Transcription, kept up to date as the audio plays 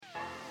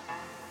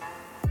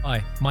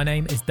Hi, my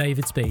name is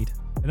David Speed.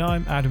 And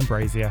I'm Adam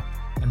Brazier,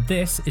 And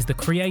this is the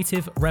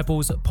Creative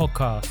Rebels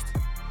podcast.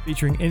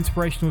 featuring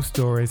inspirational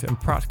stories and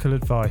practical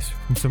advice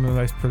from some of the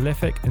most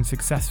prolific and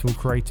successful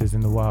creators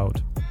in the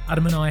world.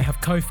 Adam and I have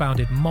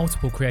co-founded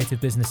multiple creative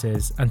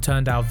businesses and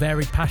turned our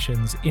varied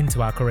passions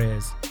into our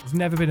careers. There's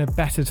never been a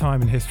better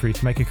time in history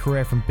to make a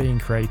career from being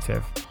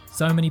creative.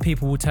 So many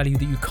people will tell you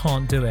that you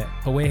can't do it,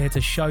 but we're here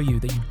to show you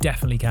that you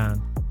definitely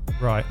can.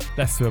 Right,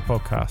 let's do a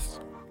podcast.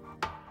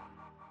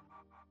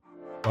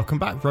 Welcome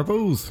back,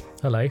 Rebels.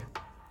 Hello.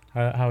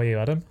 How are you,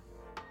 Adam?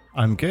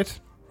 I'm good.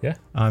 Yeah?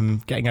 I'm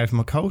getting over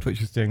my cold,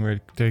 which is doing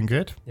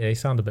good. Yeah, you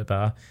sound a bit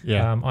better.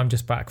 Yeah. I'm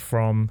just back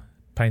from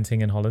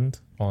painting in Holland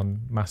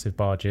on massive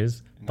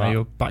barges. Now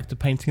you're back to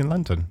painting in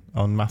London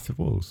on massive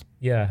walls.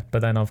 Yeah, but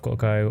then I've got to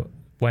go,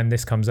 when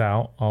this comes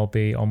out, I'll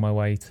be on my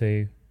way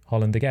to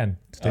Holland again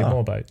to do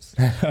more boats.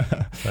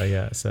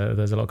 So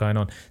there's a lot going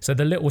on. So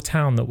the little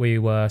town that we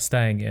were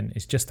staying in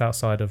is just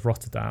outside of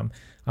Rotterdam,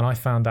 and I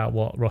found out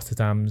what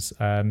Rotterdam's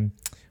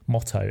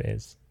motto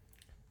is.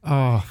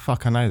 Oh,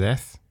 fuck, I know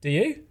this. Do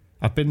you?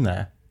 I've been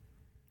there.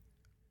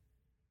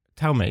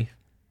 Tell me.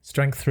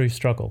 Strength through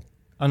struggle.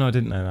 Oh, no, I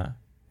didn't know that.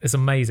 It's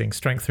amazing.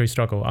 Strength through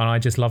struggle. And I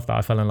just love that.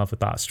 I fell in love with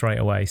that straight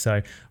away.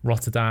 So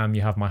Rotterdam,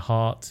 you have my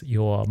heart.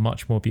 You're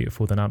much more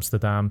beautiful than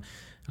Amsterdam.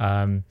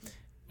 No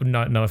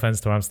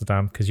offense to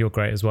Amsterdam, because you're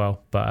great as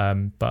well.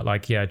 But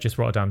like, yeah, just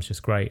Rotterdam's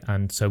just great.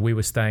 And so we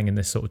were staying in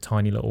this sort of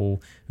tiny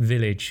little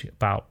village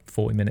about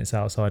 40 minutes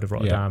outside of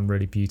Rotterdam,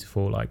 really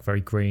beautiful, like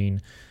very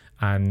green.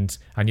 And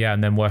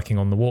then working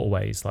on the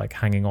waterways, like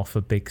hanging off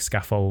a big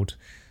scaffold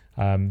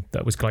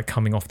that was like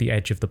coming off the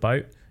edge of the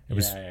boat. It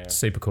was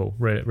super cool,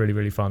 really, really,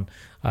 really fun.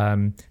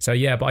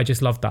 But I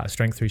just love that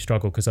strength through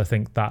struggle, because I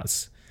think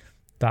that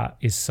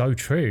is so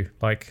true.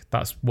 Like,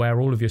 that's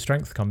where all of your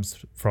strength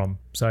comes from.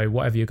 So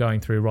whatever you're going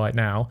through right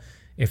now,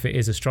 if it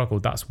is a struggle,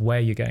 that's where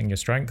you're getting your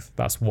strength.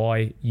 That's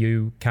why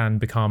you can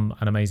become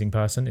an amazing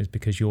person, is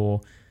because you're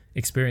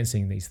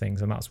experiencing these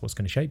things, and that's what's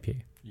going to shape you.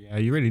 Yeah,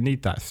 you really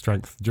need that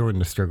strength during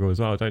the struggle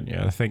as well, don't you?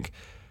 And I think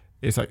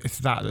it's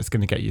that that's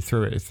going to get you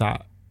through it. It's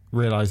that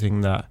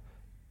realizing that,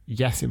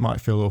 yes, it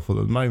might feel awful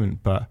at the moment,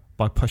 but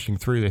by pushing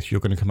through this,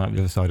 you're going to come out the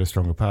other side a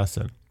stronger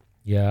person.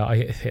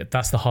 Yeah,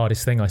 that's the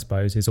hardest thing, I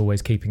suppose, is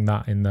always keeping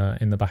that in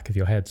the back of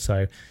your head.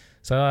 So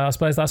I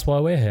suppose that's why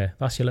we're here.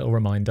 That's your little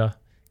reminder.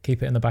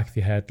 Keep it in the back of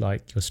your head,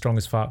 like, you're strong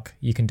as fuck.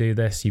 You can do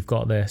this. You've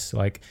got this.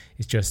 Like,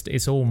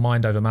 it's all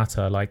mind over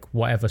matter. Like,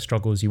 whatever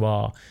struggles you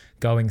are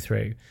going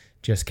through,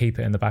 just keep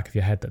it in the back of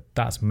your head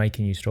that's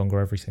making you stronger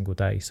every single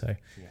day. So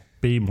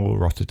be more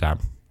Rotterdam.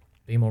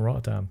 Be more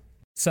Rotterdam.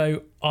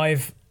 So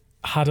I've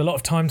had a lot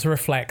of time to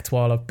reflect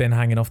while I've been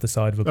hanging off the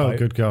side of a boat. Oh,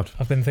 good God.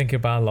 I've been thinking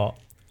about a lot.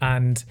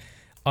 And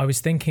I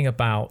was thinking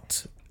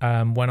about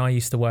when I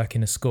used to work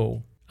in a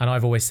school, and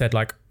I've always said,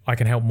 like, I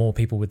can help more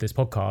people with this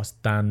podcast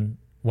than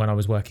when I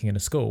was working in a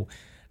school.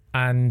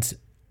 And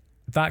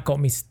that got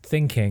me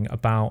thinking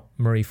about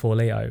Marie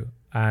Forleo.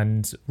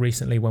 And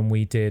recently, when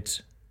we did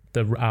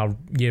our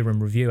year in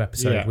review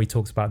episode, we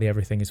talked about the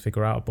Everything is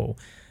Figure Outable.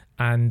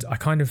 And I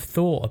kind of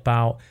thought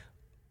about,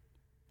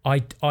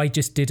 I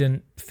just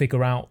didn't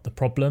figure out the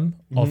problem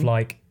of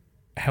like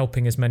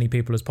helping as many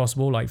people as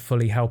possible, like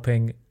fully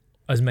helping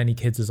as many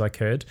kids as I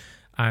could.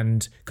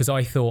 And because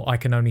I thought I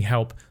can only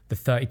help the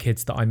 30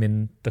 kids that I'm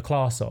in the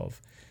class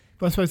of.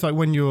 But I suppose, like,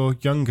 when you're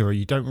younger,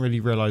 you don't really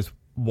realise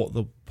what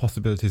the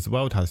possibilities the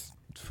world has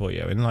for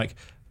you. And like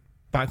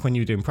back when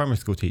you were doing primary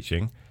school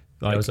teaching,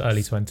 like, it was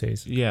early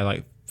 20s. Yeah,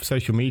 like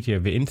social media,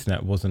 the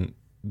internet wasn't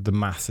the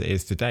mass it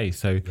is today.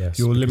 So yes,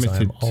 you're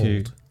limited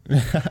to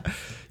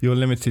you're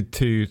limited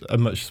to a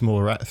much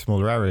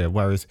smaller area.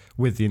 Whereas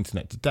with the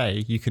internet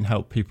today, you can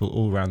help people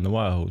all around the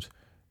world,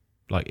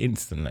 like,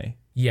 instantly.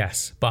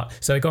 Yes, but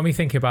so it got me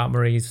thinking about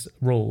Marie's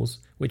rules,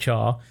 which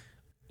are: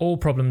 all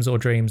problems or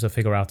dreams are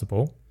figure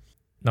outable.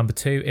 Number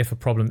 2, if a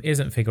problem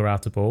isn't figure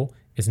outable,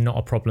 it's not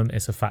a problem,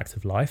 it's a fact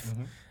of life.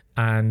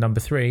 And number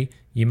 3,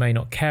 you may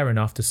not care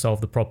enough to solve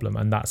the problem,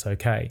 and that's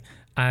okay.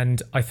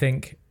 And I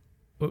think,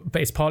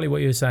 but it's partly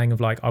what you were saying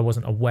of, like, I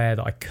wasn't aware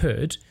that I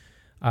could,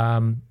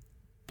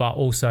 but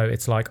also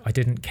it's like I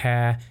didn't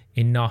care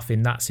enough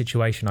in that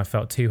situation. I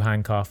felt too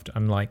handcuffed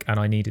and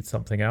I needed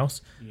something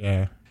else.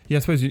 Yeah, I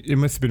suppose it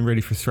must have been really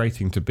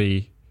frustrating to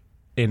be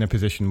in a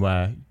position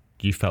where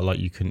you felt like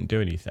you couldn't do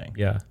anything.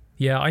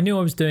 Yeah, I knew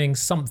I was doing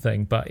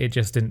something, but it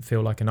just didn't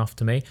feel like enough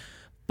to me.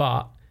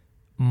 But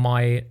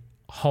my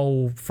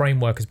whole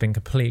framework has been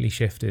completely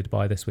shifted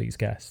by this week's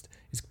guest.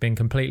 It's been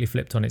completely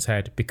flipped on its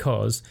head,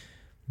 because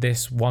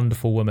this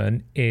wonderful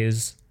woman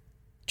is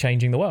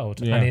changing the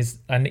world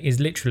and is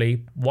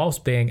literally,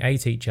 whilst being a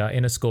teacher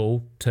in a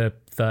school to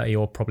 30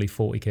 or probably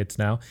 40 kids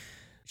now,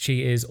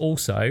 she is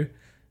also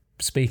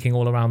speaking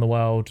all around the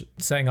world,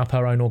 setting up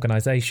her own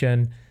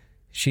organization.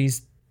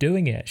 She's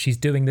doing it. She's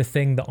doing the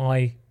thing that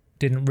I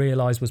didn't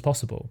realize was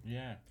possible.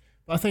 Yeah.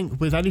 But I think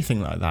with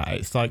anything like that,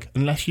 it's like,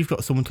 unless you've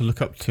got someone to look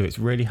up to, it's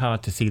really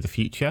hard to see the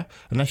future.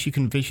 Unless you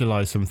can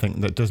visualize something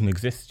that doesn't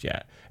exist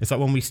yet. It's like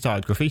when we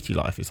started Graffiti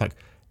Life, it's like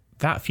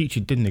that future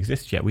didn't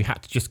exist yet. We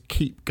had to just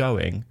keep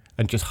going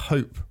and just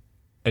hope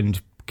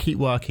and keep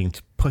working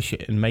to push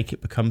it and make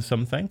it become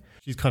something.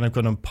 She's kind of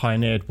gone and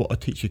pioneered what a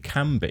teacher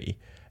can be.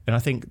 And I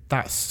think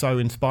that's so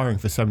inspiring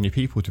for so many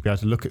people to be able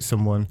to look at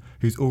someone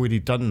who's already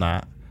done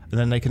that, and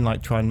then they can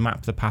like try and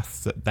map the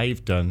paths that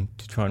they've done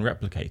to try and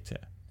replicate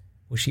it.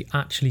 Well, she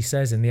actually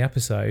says in the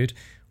episode,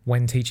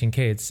 when teaching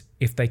kids,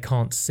 if they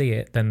can't see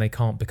it, then they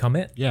can't become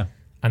it. Yeah.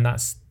 And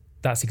that's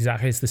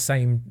exactly, it's the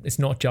same. It's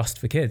not just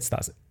for kids,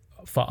 that's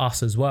for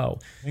us as well.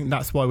 I think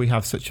that's why we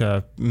have such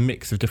a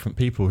mix of different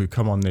people who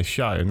come on this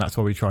show, and that's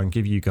why we try and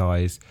give you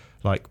guys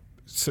like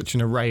such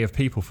an array of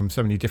people from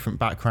so many different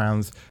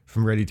backgrounds,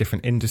 from really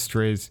different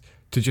industries,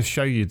 to just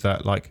show you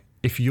that like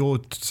if you're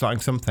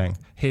starting something,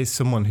 here's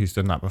someone who's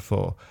done that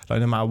before. Like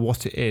no matter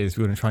what it is,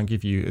 we're going to try and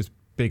give you as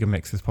big a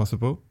mix as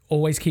possible.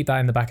 Always keep that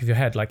in the back of your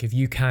head. Like if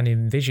you can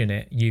envision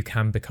it, you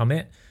can become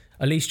it.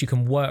 At least you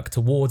can work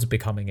towards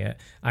becoming it.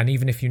 And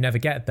even if you never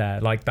get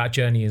there, like that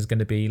journey is going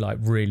to be like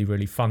really,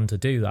 really fun to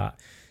do that.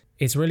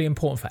 It's really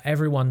important for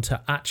everyone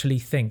to actually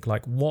think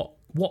like,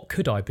 what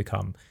could I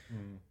become?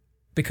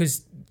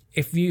 Because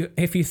if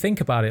you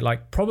think about it,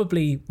 like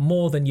probably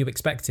more than you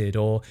expected,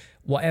 or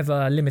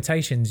whatever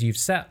limitations you've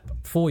set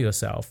for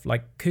yourself,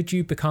 like could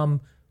you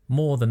become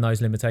more than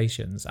those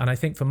limitations? And I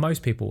think for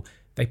most people,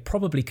 they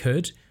probably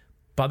could,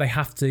 but they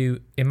have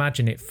to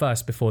imagine it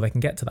first before they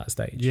can get to that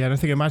stage. Yeah, and I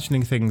think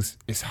imagining things,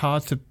 it's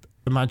hard to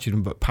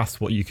imagine but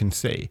past what you can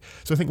see.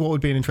 So I think what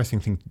would be an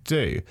interesting thing to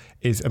do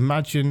is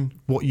imagine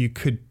what you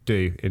could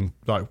do in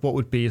like what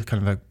would be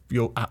kind of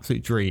your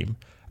absolute dream,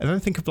 and then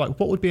think of like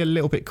what would be a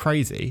little bit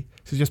crazy,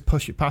 so just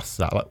push it past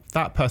that. Like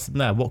that person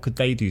there, what could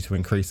they do to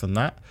increase on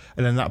that,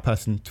 and then that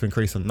person to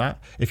increase on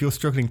that. If you're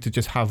struggling to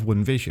just have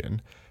one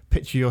vision,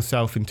 picture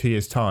yourself in 2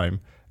 years' time,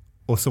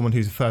 or someone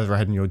who's further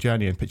ahead in your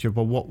journey, and picture,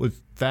 well, what would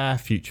their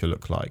future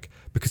look like?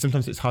 Because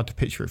sometimes it's hard to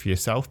picture it for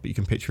yourself, but you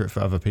can picture it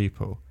for other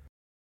people.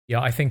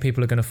 Yeah, I think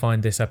people are going to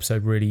find this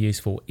episode really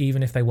useful,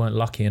 even if they weren't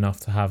lucky enough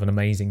to have an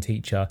amazing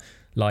teacher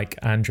like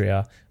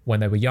Andrea when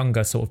they were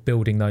younger, sort of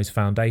building those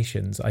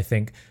foundations. I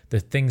think the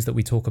things that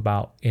we talk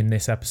about in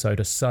this episode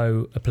are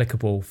so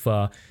applicable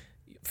for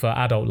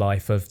adult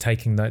life, of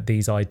taking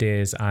these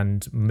ideas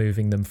and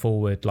moving them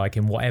forward, like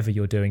in whatever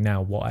you're doing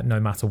now, no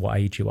matter what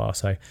age you are.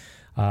 So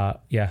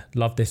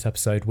love this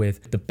episode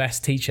with the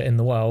best teacher in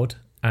the world,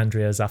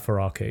 Andrea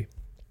Zafaraku.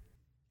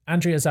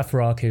 Andrea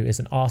Zafaraku is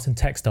an art and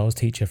textiles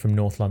teacher from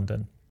North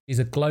London. She's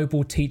a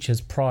Global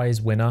Teachers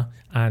Prize winner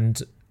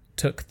and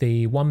took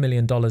the $1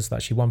 million that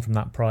she won from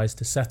that prize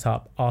to set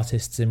up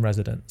Artists in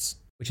Residence,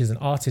 which is an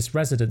artist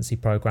residency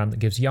program that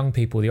gives young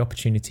people the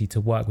opportunity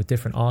to work with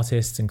different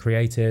artists and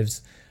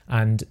creatives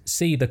and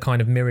see the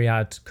kind of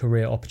myriad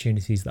career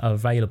opportunities that are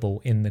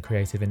available in the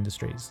creative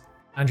industries.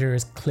 Andrea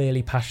is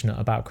clearly passionate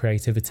about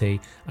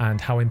creativity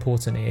and how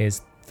important it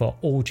is for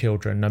all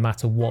children, no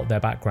matter what their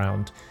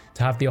background,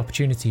 to have the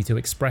opportunity to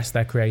express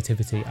their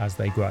creativity as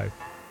they grow. In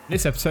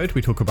this episode,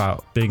 we talk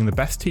about being the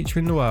best teacher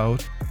in the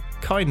world,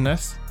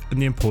 kindness,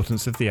 and the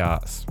importance of the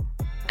arts.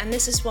 And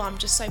this is why I'm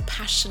just so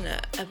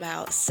passionate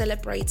about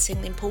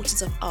celebrating the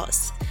importance of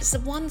arts. It's the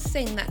one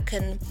thing that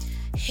can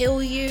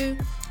heal you.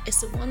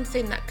 It's the one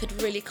thing that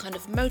could really kind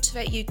of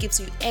motivate you, gives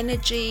you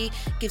energy,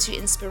 gives you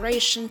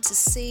inspiration to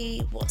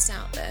see what's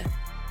out there.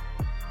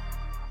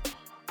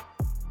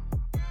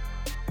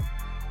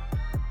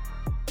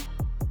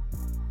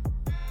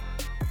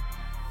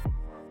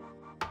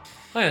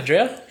 Hi,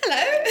 Andrea.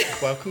 Hello.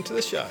 Welcome to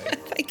the show.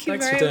 Thank you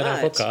Thanks very for doing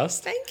much. our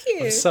podcast. Thank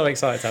you. I'm so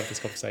excited to have this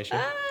conversation.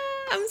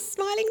 I'm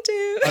smiling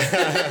too.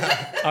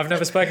 I've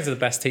never spoken to the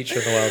best teacher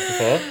in the world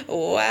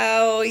before.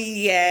 Well,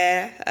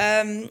 yeah.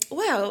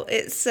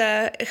 It's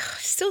it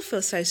still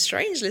feels so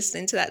strange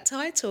listening to that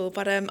title,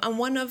 but I'm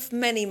one of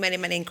many, many,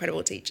 many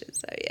incredible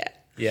teachers. So yeah.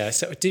 Yeah.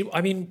 So,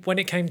 when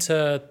it came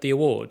to the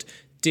award,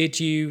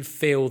 did you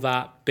feel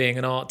that being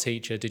an art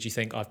teacher, did you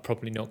think I've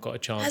probably not got a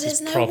chance? There's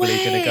it's no probably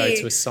going to go way.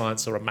 to a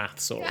science or a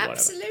maths or whatever.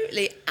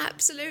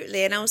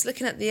 Absolutely. And I was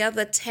looking at the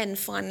other 10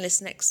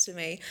 finalists next to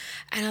me,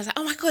 and I was like,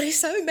 oh my God, he's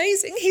so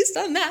amazing. He's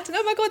done that. And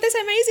oh my God, that's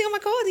amazing. Oh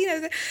my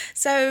God,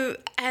 So,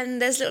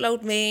 and there's little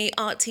old me,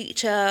 art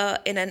teacher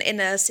in an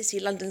inner city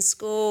London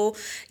school.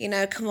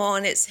 Come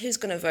on, it's who's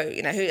going to vote?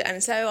 Who?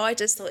 And so I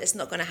just thought it's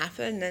not going to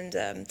happen.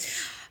 And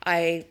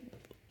I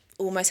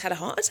almost had a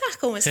heart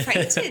attack, almost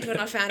fainted when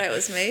I found out it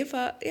was me.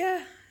 But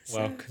yeah.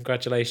 Well,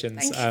 congratulations.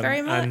 Thank you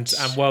very much.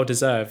 And well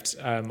deserved.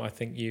 I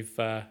think you've,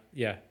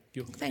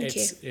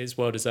 it's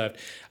well deserved.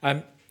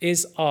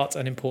 Is art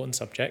an important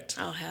subject?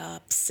 Oh,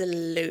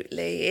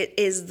 absolutely. It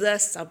is the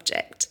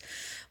subject.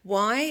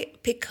 Why?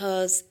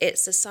 Because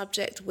it's a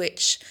subject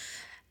which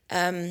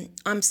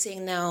I'm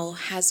seeing now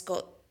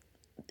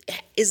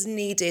is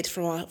needed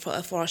for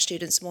our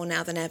students more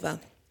now than ever.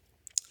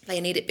 They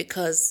need it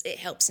because it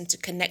helps them to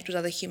connect with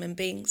other human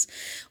beings.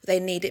 They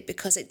need it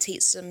because it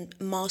teaches them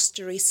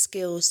mastery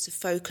skills to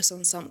focus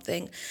on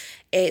something.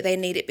 They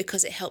need it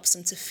because it helps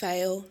them to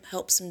fail,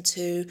 helps them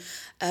to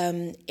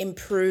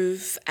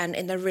improve, and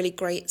in a really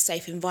great,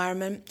 safe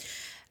environment.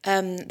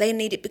 They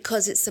need it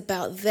because it's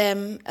about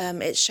them.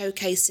 It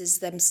showcases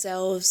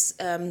themselves.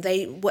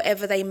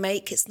 Whatever they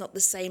make, it's not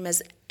the same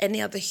as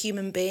any other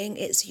human being.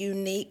 It's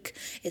unique.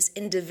 It's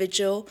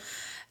individual.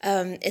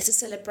 It's a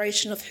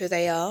celebration of who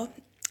they are,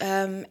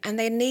 and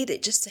they need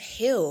it just to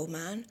heal,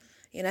 man.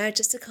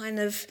 Just to kind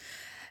of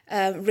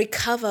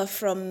recover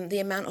from the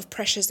amount of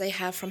pressures they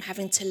have from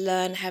having to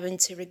learn, having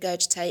to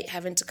regurgitate,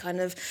 having to kind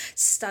of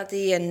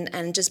study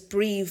and just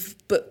breathe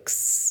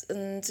books.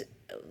 And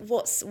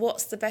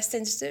what's the best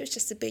thing to do? It's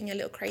just to be in your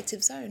little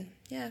creative zone.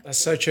 Yeah, that's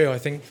so true. I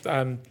think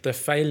the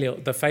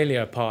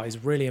failure part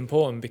is really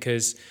important,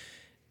 because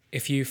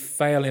if you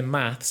fail in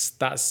maths,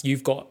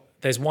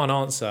 there's one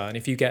answer, and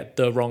if you get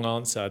the wrong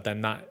answer,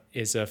 then that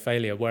is a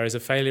failure. Whereas a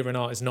failure in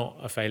art is not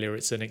a failure;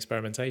 it's an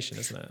experimentation,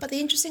 isn't it? But the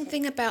interesting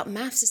thing about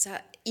maths is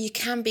that you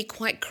can be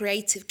quite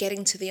creative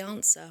getting to the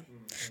answer.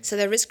 So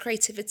there is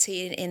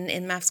creativity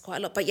in maths quite a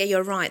lot. But yeah,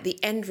 you're right.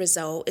 The end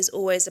result is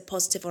always a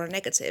positive or a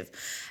negative.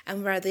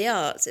 And where the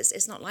arts,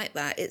 it's not like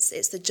that.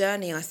 It's the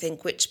journey, I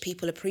think, which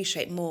people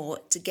appreciate more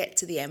to get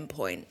to the end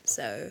point.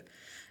 So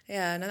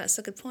yeah, no, that's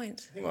a good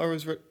point. I think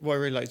what I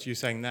really liked you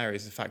saying there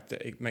is the fact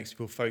that it makes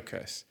people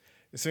focus.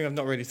 It's something I've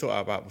not really thought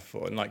about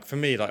before. And like for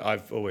me, like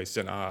I've always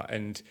done art,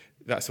 and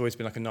that's always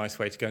been like a nice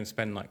way to go and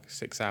spend like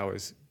 6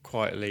 hours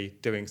quietly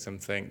doing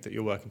something that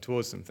you're working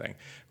towards something.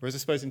 Whereas I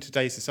suppose in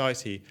today's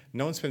society,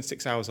 no one spends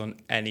 6 hours on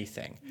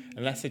anything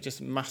unless they're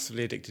just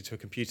massively addicted to a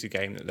computer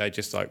game that they're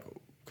just like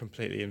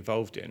completely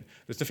involved in.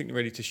 There's nothing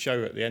really to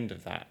show at the end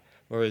of that.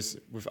 Whereas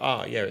with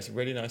art, yeah, it's a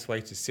really nice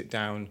way to sit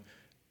down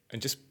and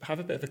just have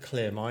a bit of a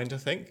clear mind, I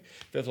think.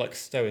 A bit of like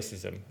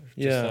stoicism.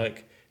 Just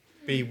like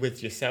be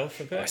with yourself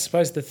a bit. I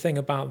suppose the thing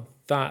about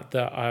that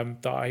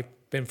I've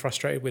been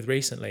frustrated with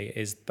recently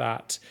is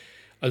that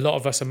a lot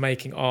of us are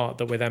making art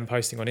that we're then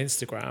posting on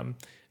Instagram,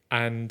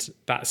 and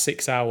that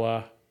 6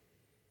 hour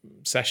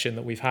session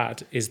that we've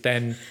had is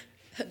then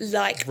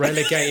like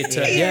relegated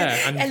to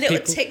and a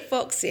little tick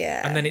box,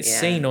 and then it's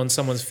seen on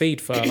someone's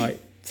feed for like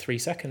 3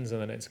 seconds and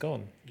then it's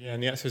gone. Yeah,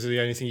 and I suppose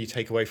the only thing you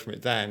take away from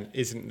it then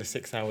isn't the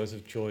 6 hours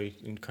of joy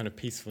and kind of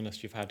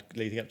peacefulness you've had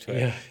leading up to it.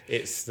 Yeah.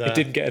 It's it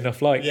didn't get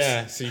enough likes.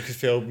 Yeah, so you could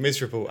feel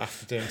miserable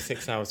after doing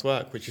 6 hours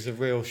work, which is a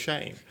real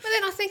shame. But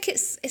then I think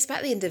it's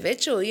about the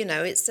individual,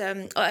 It's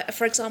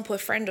for example, a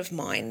friend of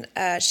mine,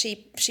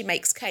 she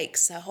makes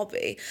cakes, her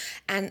hobby,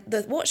 and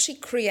what she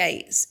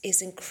creates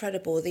is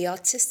incredible. The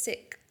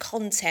artistic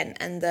content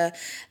and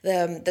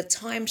the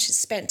time she's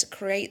spent to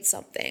create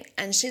something,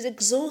 and she's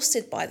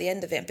exhausted by the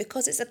end of it.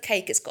 Because it's a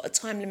cake, it's got a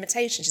time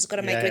limitation. She's got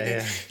to make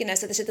everything,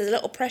 so there's a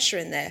little pressure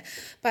in there.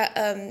 But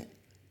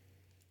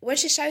when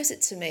she shows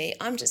it to me,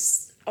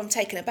 I'm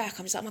taken aback.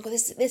 I'm just like, oh my God,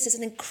 this is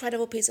an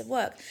incredible piece of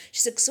work.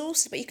 She's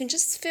exhausted, but you can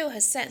just feel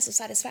her sense of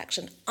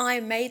satisfaction.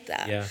 I made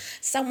that. Yeah.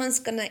 Someone's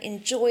gonna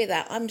enjoy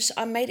that.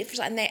 I made it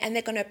for, and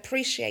they're gonna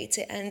appreciate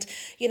it. And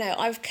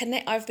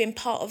I've been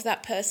part of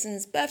that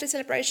person's birthday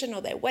celebration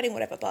or their wedding,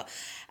 whatever.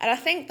 And I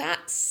think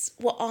that's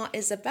what art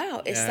is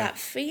about. It's that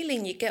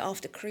feeling you get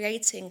after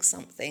creating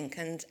something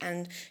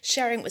and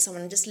sharing it with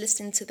someone and just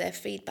listening to their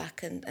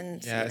feedback and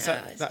it's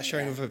that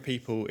sharing with other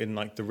people in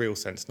like the real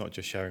sense, not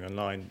just sharing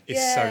online.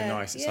 It's so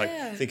nice. It's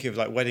like thinking of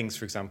like weddings,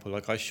 for example.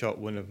 Like I shot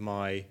one of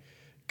my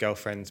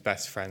girlfriend's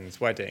best friend's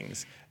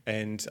weddings,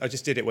 and I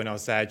just did it when I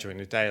was there during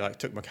the day. Like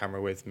took my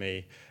camera with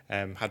me,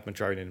 had my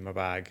drone in my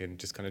bag, and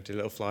just kind of did a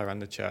little fly around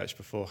the church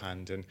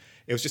beforehand. And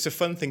it was just a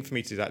fun thing for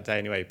me to do that day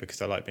anyway, because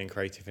I like being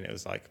creative, and it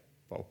was like,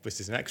 well, this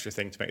is an extra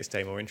thing to make this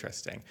day more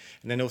interesting.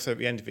 And then also at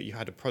the end of it, you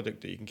had a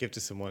product that you can give to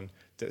someone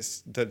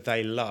that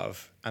they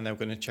love, and they're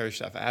going to cherish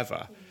that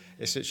forever.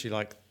 It's literally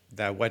like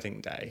their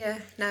wedding day. Yeah,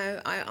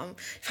 no, I'm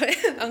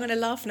going to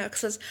laugh now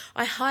because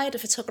I hired a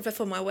photographer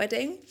for my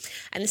wedding,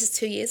 and this is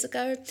 2 years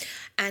ago,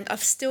 and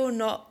I've still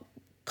not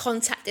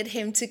contacted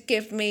him to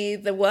give me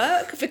the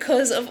work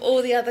because of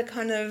all the other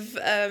kind of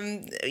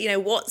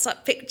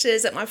WhatsApp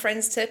pictures that my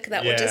friends took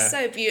that were just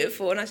so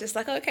beautiful, and I was just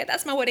like, okay,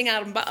 that's my wedding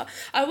album, but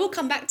I will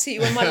come back to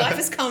you when my life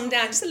has calmed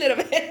down just a little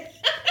bit.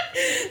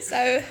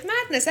 So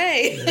madness,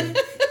 eh?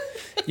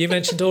 You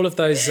mentioned all of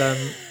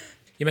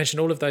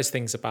those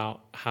things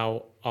about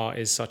how art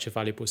is such a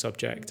valuable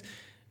subject.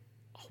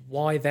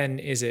 Why then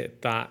is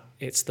it that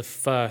it's the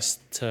first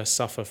to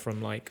suffer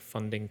from like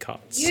funding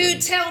cuts? You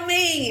tell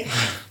me.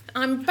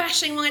 I'm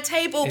bashing my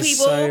table,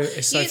 people.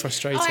 It's so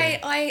frustrating.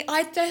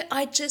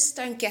 I just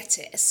don't get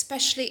it,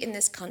 especially in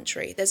this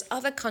country. There's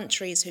other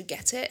countries who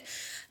get it,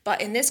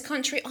 but in this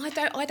country, I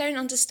don't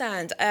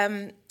understand.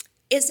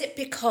 Is it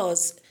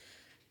because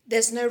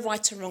there's no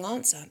right or wrong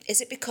answer?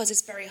 Is it because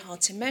it's very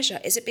hard to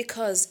measure? Is it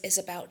because it's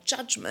about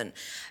judgment?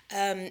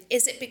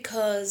 Is it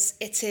because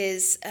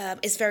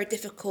it's very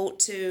difficult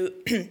to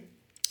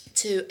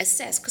to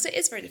assess? Because it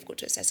is very difficult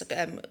to assess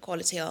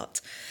quality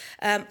art.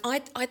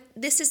 I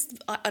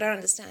don't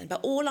understand, but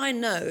all I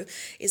know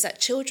is that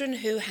children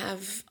who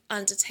have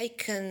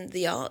undertaken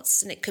the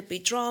arts, and it could be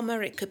drama,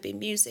 it could be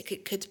music,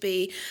 it could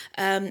be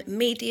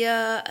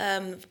media,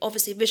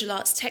 obviously visual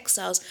arts,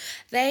 textiles,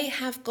 they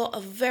have got a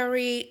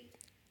very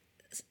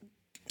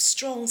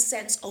strong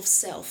sense of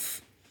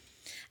self,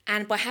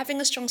 And by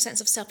having a strong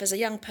sense of self as a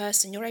young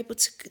person, you're able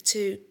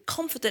to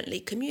confidently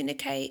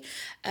communicate,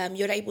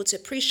 you're able to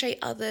appreciate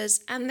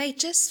others, and they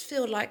just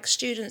feel like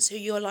students who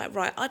you're like,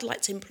 right, I'd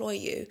like to employ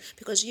you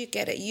because you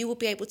get it. You will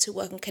be able to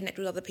work and connect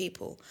with other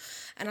people.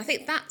 And I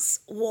think that's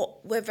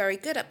what we're very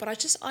good at. But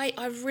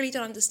I really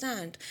don't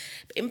understand.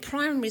 In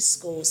primary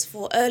schools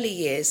for early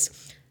years,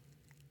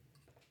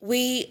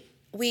 the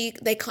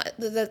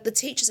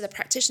teachers, the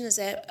practitioners,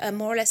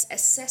 more or less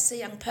assess a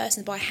young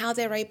person by how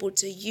they're able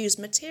to use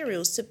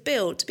materials to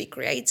build, to be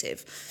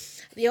creative.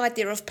 The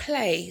idea of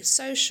play,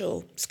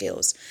 social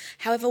skills.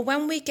 However,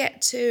 when we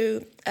get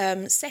to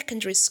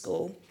secondary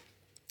school,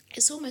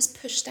 it's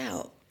almost pushed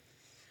out.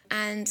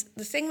 And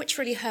the thing which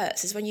really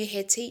hurts is when you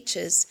hear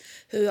teachers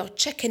who are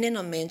checking in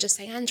on me and just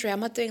saying, Andrea,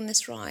 am I doing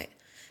this right?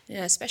 You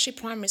know, especially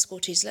primary school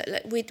teachers,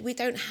 we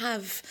don't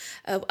have,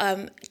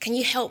 can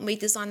you help me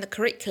design the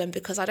curriculum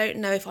because I don't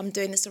know if I'm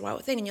doing this the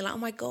right thing? And you're like, oh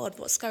my God,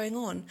 what's going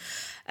on?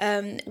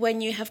 When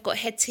you have got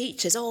head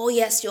teachers, oh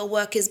yes, your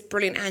work is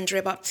brilliant,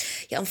 Andrea, but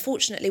yeah,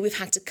 unfortunately we've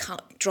had to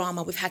cut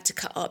drama, we've had to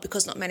cut art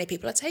because not many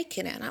people are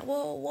taking it. And I'm like,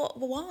 well,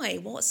 why?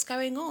 What's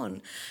going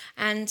on?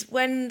 And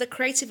when the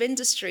creative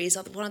industries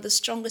are one of the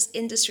strongest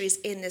industries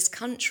in this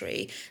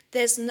country,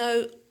 there's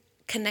no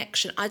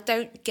connection. I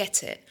don't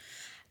get it.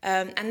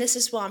 And this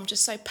is why I'm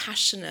just so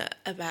passionate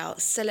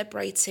about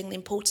celebrating the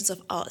importance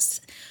of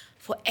arts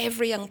for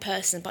every young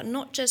person, but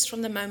not just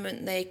from the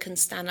moment they can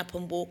stand up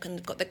and walk and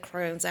they've got their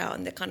crayons out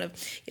and they're kind of,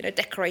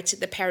 decorated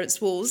their parents'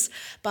 walls,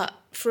 but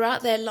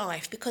throughout their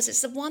life, because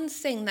it's the one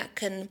thing that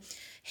can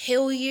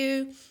heal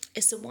you.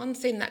 It's the one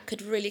thing that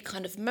could really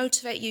kind of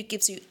motivate you,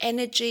 gives you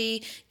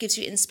energy, gives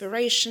you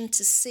inspiration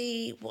to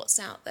see what's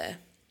out there.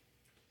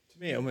 To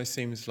me, it almost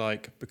seems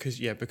like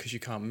because you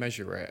can't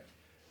measure it,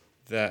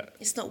 that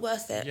it's not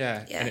worth it.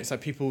 Yeah. And it's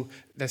like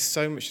there's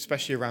so much,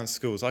 especially around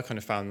schools. I kind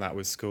of found that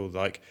with school,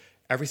 like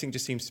everything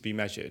just seems to be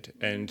measured,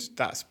 and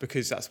that's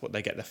because that's what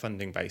they get their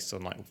funding based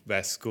on, like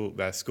their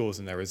scores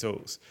and their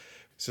results.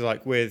 So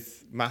like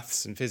with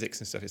maths and physics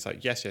and stuff, it's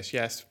like yes,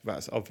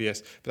 that's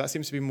obvious, but that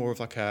seems to be more of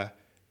like a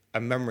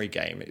memory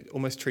game. It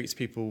almost treats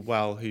people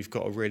well who've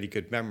got a really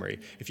good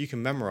memory. If you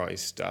can memorize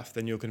stuff,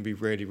 then you're going to be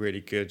really,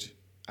 really good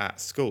at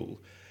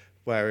school.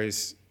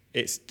 Whereas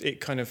I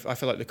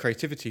feel like the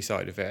creativity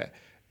side of it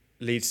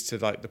leads to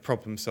like the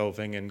problem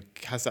solving and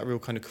has that real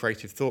kind of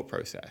creative thought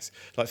process.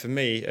 Like for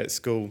me at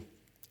school,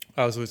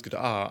 I was always good at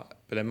art,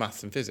 but then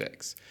maths and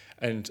physics.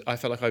 And I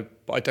felt like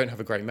I don't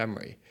have a great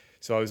memory.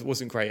 So I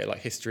wasn't great at like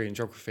history and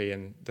geography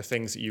and the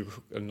things that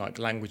and like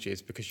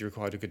languages, because you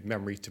required a good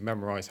memory to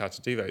memorize how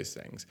to do those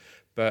things.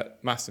 But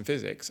maths and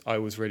physics, I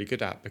was really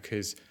good at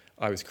because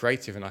I was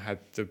creative and I had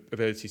the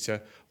ability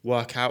to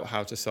work out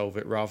how to solve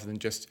it rather than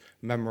just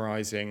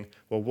memorizing,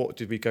 well, what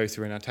did we go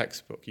through in our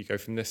textbook? You go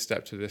from this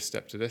step to this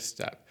step to this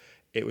step.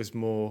 It was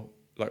more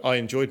like I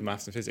enjoyed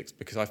maths and physics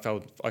because I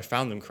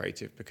found them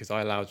creative, because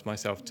I allowed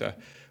myself to,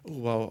 I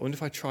wonder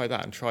if I try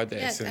that and try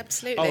this. Yes,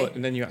 absolutely.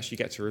 And then you actually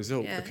get to a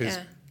result because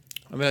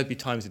I mean, there'd be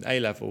times in A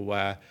level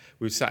where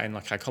we sat in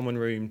like our common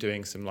room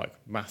doing some like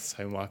maths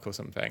homework or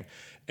something,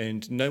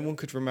 and no one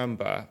could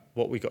remember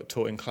what we got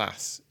taught in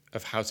class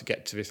of how to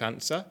get to this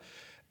answer.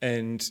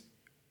 And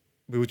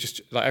we were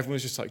just like, everyone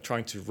was just like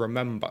trying to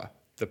remember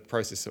the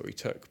process that we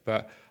took.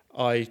 But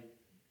I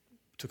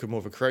took a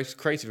more of a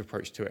creative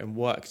approach to it and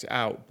worked it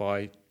out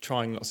by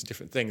trying lots of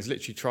different things,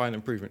 literally try and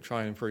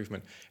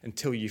improvement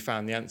until you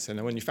found the answer.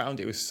 And when you found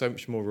it, it was so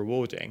much more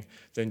rewarding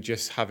than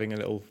just having a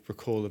little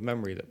recall of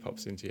memory that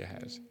pops into your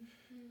head.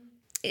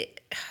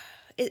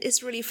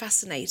 It's really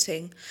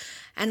fascinating.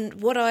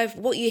 And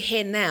what you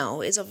hear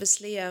now is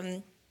obviously,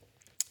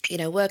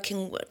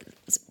 working.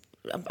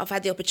 I've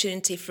had the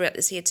opportunity throughout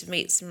this year to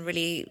meet some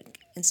really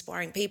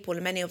inspiring people,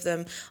 and many of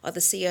them are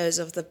the CEOs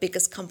of the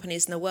biggest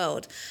companies in the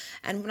world.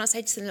 And when I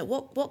say to them,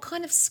 what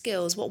kind of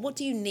skills, what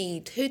do you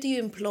need? Who do you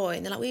employ?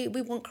 And they're like,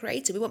 we want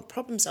creative, we want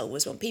problem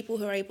solvers, we want people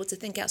who are able to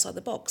think outside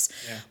the box.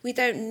 Yeah. We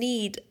don't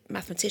need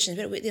mathematicians.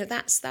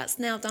 That's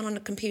now done on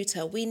a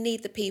computer. We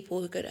need the people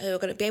who are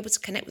going to be able to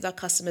connect with our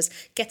customers,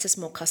 get us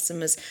more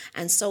customers,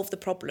 and solve the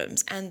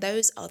problems. And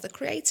those are the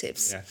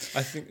creatives.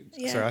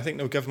 Yeah, I think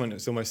the government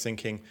is almost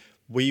thinking,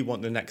 we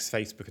want the next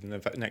Facebook and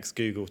the next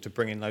Google to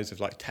bring in loads of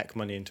like tech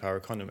money into our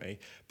economy,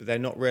 but they're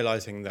not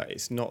realizing that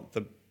it's not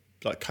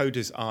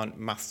coders aren't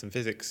maths and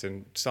physics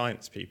and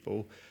science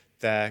people.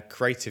 They're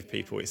creative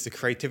people. It's the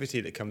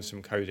creativity that comes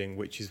from coding,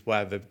 which is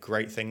where the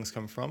great things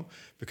come from,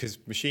 because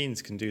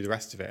machines can do the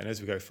rest of it. And as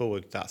we go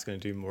forward, that's going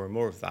to do more and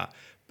more of that.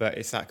 But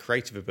it's that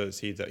creative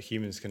ability that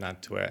humans can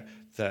add to it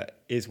that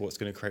is what's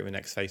going to create the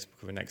next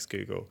Facebook or the next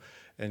Google.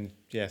 And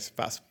yes,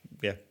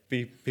 people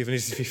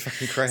need to be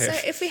fucking creative.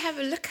 So if we have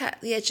a look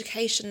at the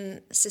education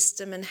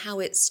system and how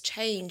it's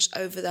changed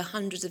over the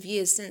hundreds of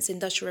years since the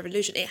Industrial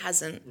Revolution, it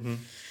hasn't. Mm-hmm.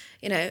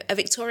 A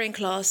Victorian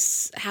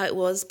class, how it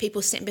was,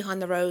 people sitting behind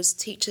the rows,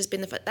 teachers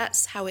being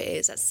that's how it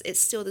is.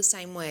 It's still the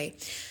same way.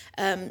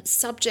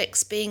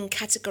 Subjects being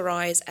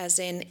categorised as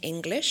in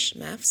English,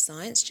 maths,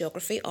 science,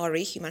 geography,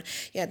 RE, human.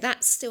 Yeah,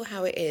 that's still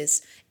how it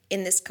is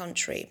in this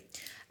country.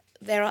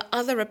 there are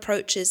other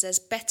approaches, there's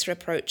better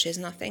approaches.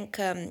 And I think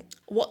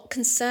what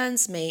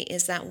concerns me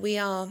is that we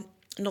are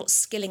not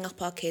skilling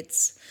up our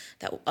kids,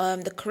 that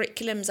the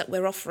curriculums that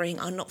we're offering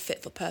are not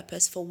fit for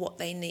purpose for what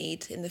they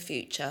need in the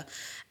future.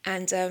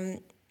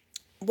 And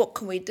what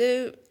can we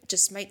do?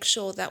 Just make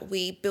sure that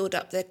we build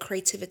up their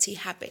creativity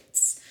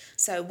habits.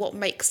 So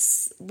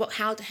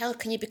how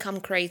can you become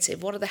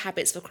creative? What are the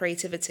habits for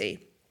creativity?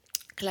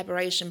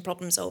 Collaboration,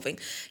 problem solving,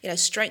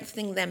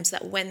 strengthening them so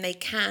that when they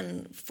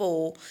can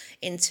fall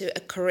into a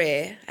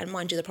career, and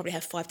mind you, they'll probably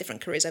have 5 different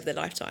careers over their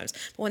lifetimes,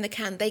 but when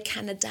they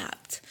can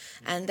adapt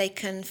and they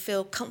can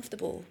feel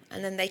comfortable,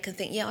 and then they can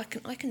think, yeah,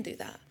 I can do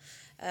that.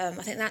 I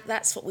think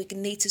that's what we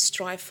need to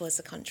strive for as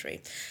a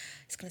country.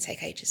 It's going to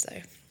take ages,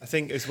 though. I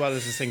think, as well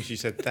as the things you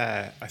said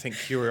there, I think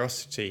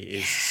curiosity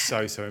is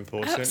so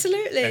important.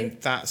 Absolutely.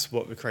 And that's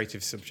what the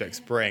creative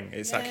subjects bring.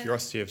 It's that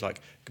curiosity of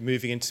like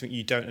moving into something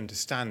you don't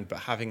understand,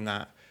 but having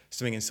that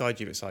something inside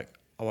you. It's like,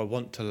 oh, I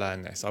want to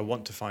learn this. I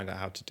want to find out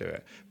how to do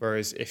it.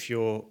 Whereas if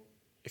you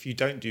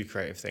don't do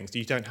creative things,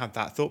 you don't have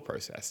that thought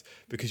process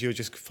because you're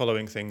just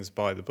following things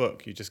by the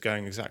book. You're just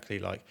going exactly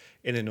like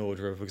in an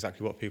order of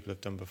exactly what people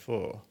have done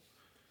before.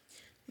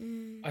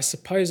 I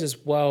suppose as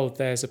well,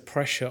 there's a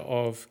pressure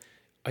of,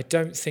 I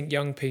don't think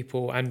young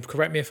people, and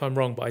correct me if I'm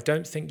wrong, but I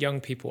don't think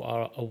young people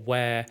are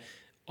aware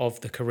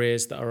of the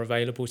careers that are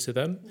available to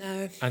them.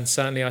 No. And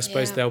certainly I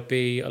suppose there'll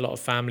be a lot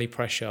of family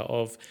pressure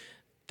of,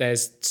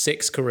 there's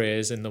 6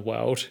 careers in the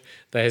world.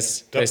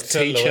 There's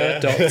teacher, lawyer.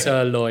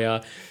 doctor,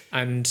 lawyer,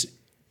 and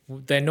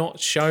they're not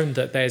shown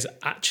that there's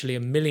actually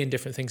a million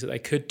different things that they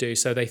could do.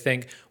 So they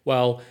think,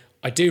 well,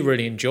 I do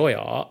really enjoy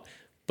art,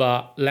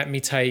 but let me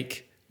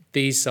take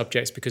these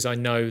subjects because I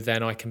know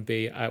then I can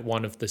be at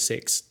one of the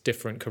 6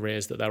 different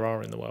careers that there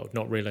are in the world,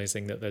 not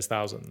realizing that there's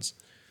thousands.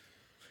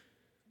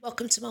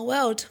 Welcome to my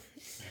world.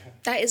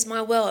 That is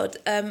my world.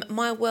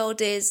 My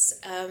world is,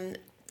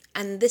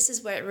 and this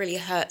is where it really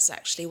hurts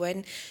actually,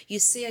 when you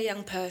see a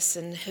young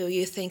person who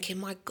you're thinking,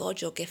 my God,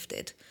 you're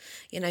gifted.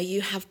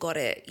 You have got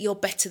it. You're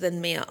better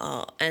than me at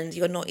art, and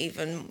you're not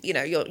even,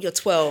 you're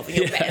 12 and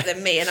you're better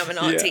than me, and I'm an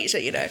art teacher.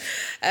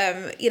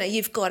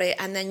 You've got it,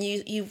 and then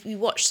you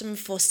watch them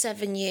for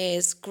 7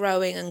 years,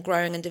 growing and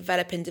growing and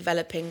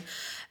developing,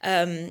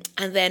 and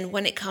then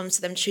when it comes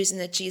to them choosing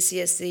their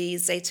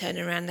GCSEs, they turn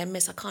around and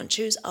Miss, I can't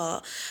choose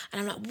art, and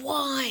I'm like,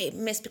 why,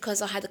 Miss?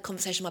 Because I had a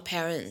conversation with my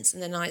parents,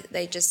 and then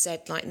they just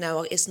said like,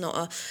 no, it's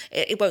not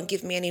it won't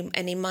give me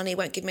any money,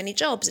 won't give me any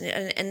jobs,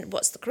 and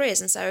what's the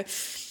careers? And so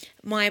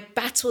my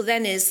battle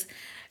then is,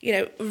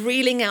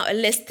 reeling out a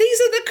list.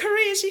 These are the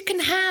careers you can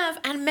have,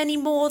 and many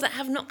more that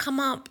have not come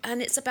up.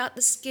 And it's about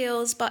the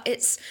skills, but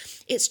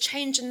it's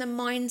changing the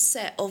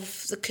mindset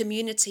of the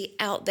community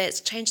out there. It's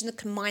changing the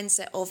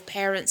mindset of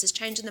parents. It's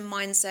changing the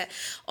mindset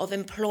of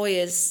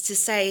employers to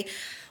say,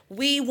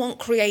 we want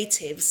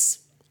creatives.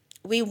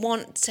 We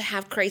want to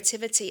have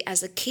creativity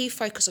as a key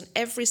focus on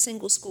every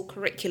single school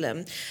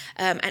curriculum.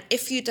 And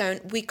if you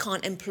don't, we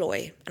can't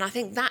employ. And I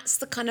think that's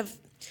the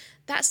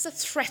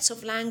threat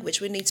of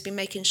language we need to be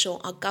making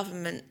sure our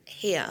government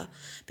hear,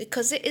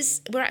 because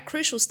we're at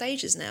crucial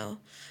stages now.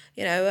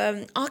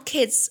 Our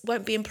kids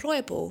won't be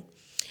employable.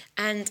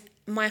 And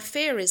my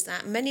fear is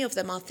that many of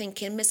them are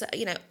thinking,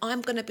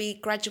 I'm going to be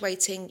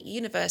graduating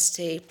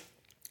university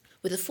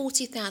with a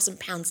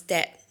 £40,000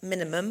 debt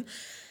minimum.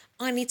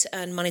 I need to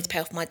earn money to pay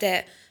off my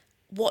debt.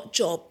 What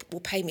job will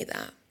pay me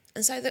that?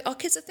 And so our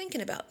kids are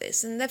thinking about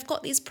this, and they've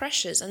got these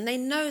pressures, and they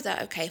know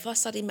that, okay, if I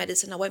study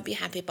medicine, I won't be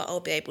happy, but I'll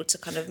be able to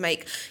kind of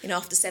make,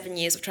 after 7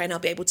 years of training, I'll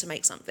be able to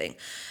make something.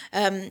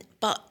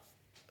 But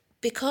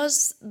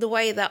because the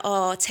way that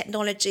our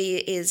technology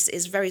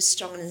is very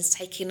strong and is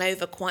taking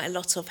over quite a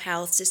lot of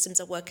how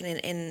systems are working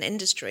in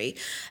industry,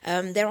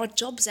 there are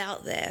jobs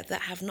out there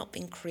that have not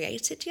been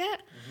created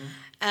yet,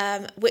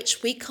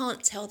 which we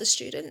can't tell the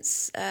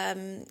students.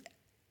 And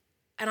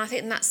I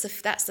think that's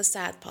the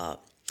sad part.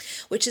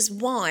 Which is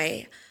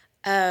why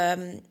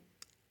it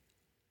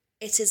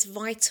is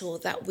vital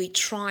that we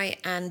try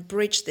and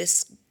bridge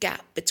this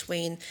gap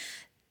between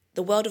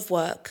the world of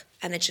work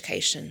and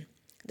education.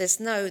 At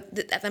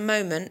the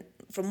moment,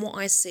 from what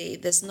I see,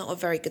 there's not a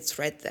very good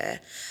thread there.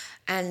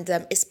 And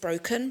it's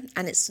broken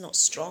and it's not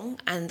strong,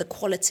 and the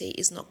quality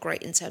is not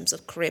great in terms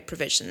of career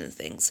provision and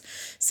things.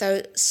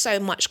 So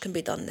much can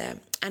be done there.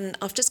 And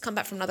I've just come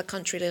back from another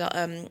country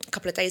a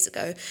couple of days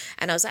ago,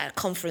 and I was at a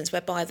conference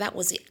whereby that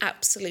was the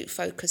absolute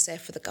focus there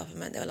for the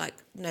government. They were like,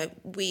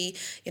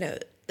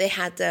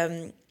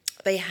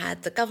 they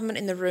had the government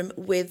in the room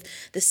with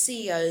the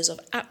CEOs of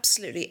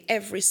absolutely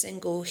every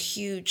single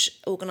huge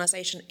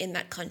organisation in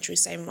that country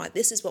saying, right,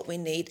 this is what we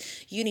need.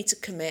 You need to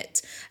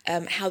commit.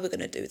 How we're going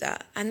to do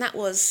that. And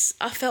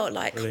I felt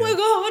like, brilliant. Oh my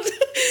God,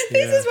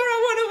 this is where I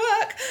want to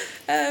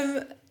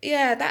work.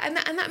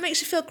 That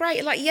makes you feel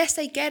great. Like, yes,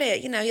 they get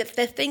it.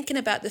 They're thinking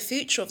about the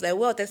future of their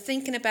world. They're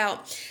thinking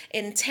about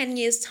in 10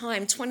 years'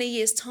 time, 20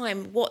 years'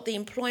 time, what the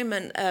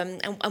employment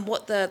and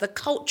what the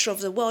culture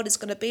of the world is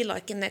going to be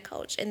like in their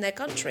culture, in their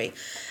country.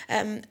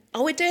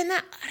 Are we doing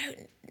that?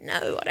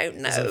 know.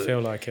 Doesn't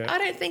feel like it. I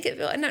don't think it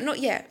feels. No, not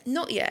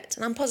yet.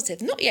 And I'm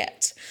positive, not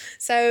yet.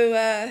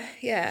 So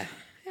yeah.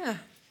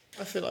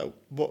 I feel like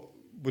what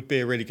would be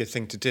a really good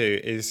thing to do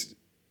is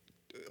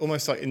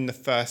almost like in the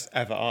first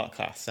ever art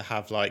class to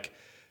have like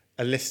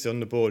a list on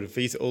the board of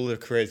these are all the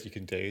careers you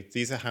can do.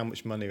 These are how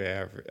much money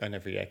they earn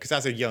every year. Because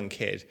as a young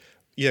kid,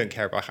 you don't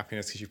care about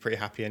happiness because you're pretty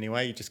happy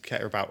anyway. You just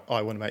care about,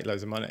 I want to make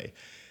loads of money.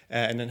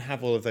 And then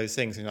have all of those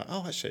things and you're like,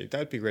 oh, actually, that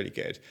would be really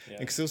good. Yeah.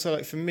 Because also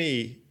like for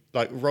me,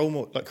 like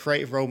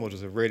creative role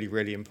models are really,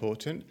 really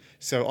important.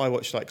 So I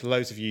watch like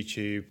loads of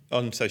YouTube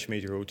on social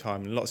media all the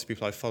time, and lots of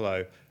people I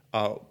follow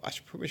are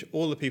actually pretty much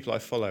all the people I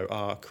follow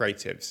are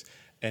creatives,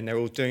 and they're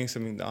all doing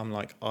something that I'm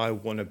like, I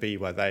want to be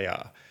where they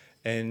are.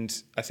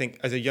 And I think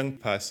as a young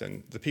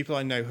person, the people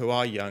I know who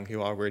are young,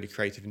 who are really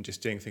creative and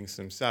just doing things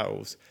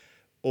themselves,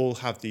 all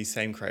have these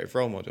same creative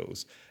role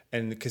models.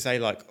 And because they're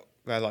like,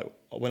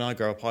 when I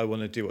grow up, I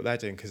want to do what they're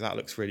doing because that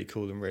looks really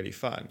cool and really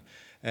fun.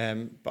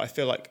 But I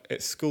feel like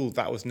at school,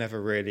 that was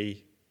never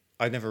really,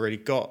 I never really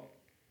got,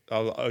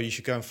 oh, you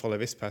should go and follow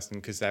this person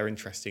because they're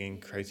interested in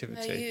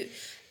creativity. No,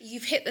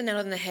 you've hit the nail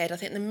on the head. I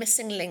think the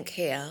missing link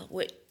here,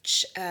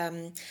 which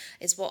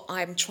is what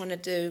I'm trying to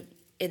do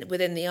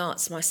within the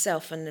arts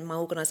myself and in my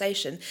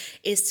organisation,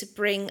 is to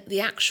bring the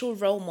actual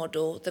role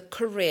model, the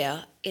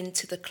career,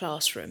 into the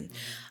classroom.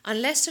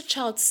 Unless a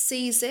child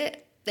sees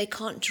it, they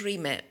can't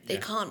dream it, they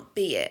can't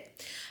be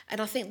it.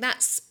 And I think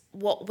that's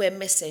what we're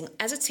missing.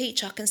 As a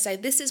teacher, I can say,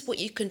 this is what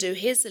you can do,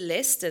 here's the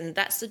list, and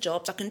that's the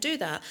jobs, I can do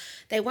that.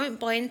 They won't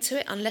buy into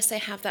it unless they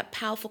have that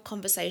powerful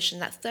conversation,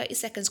 that 30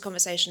 seconds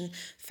conversation,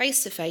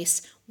 face to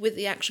face with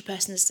the actual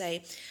person to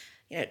say,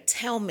 you know,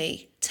 tell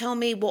me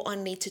what I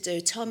need to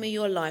do. Tell me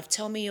your life.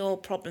 Tell me your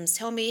problems.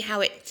 Tell me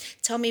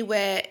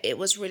where it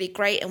was really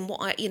great and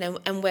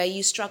and where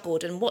you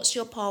struggled and what's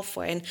your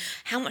pathway and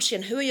how much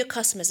and who are your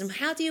customers and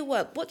how do you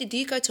work? Do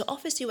you go to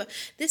office? Do you work?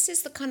 This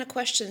is the kind of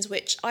questions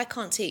which I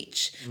can't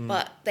teach,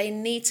 but they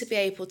need to be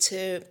able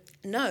to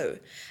know.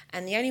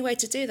 And the only way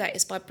to do that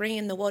is by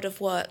bringing the world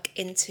of work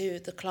into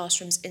the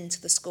classrooms,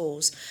 into the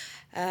schools,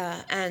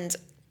 and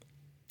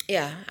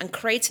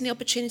creating the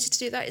opportunity to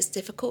do that is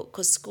difficult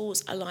because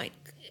schools are like,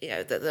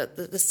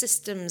 the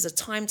systems, the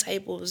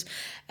timetables,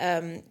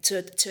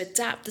 to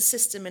adapt the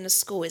system in a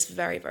school is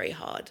very, very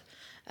hard.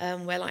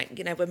 We're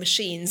like, we're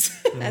machines,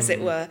 as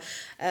it were,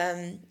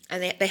 and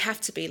they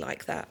have to be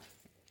like that.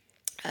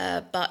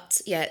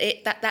 But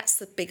that's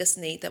the biggest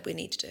need that we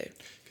need to do.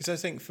 Because I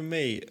think for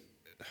me,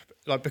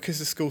 because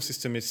the school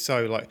system is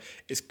so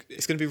it's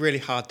going to be really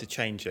hard to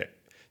change it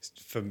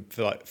for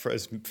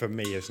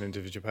me as an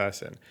individual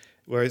person.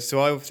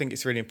 So I think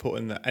it's really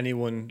important that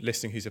anyone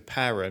listening who's a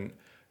parent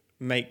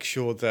make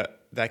sure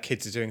that their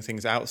kids are doing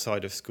things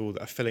outside of school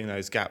that are filling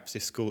those gaps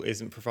if school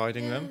isn't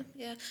providing them.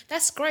 Yeah,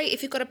 that's great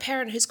if you've got a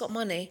parent who's got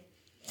money.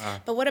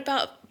 But what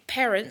about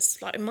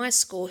parents, like in my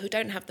school, who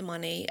don't have the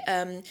money?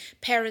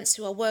 Parents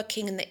who are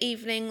working in the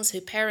evenings,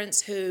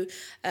 parents who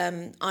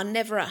are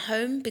never at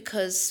home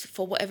because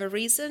for whatever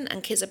reason,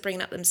 and kids are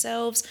bringing up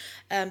themselves.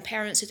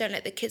 Parents who don't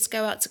let their kids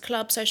go out to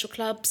clubs, social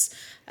clubs,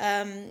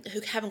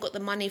 who haven't got the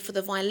money for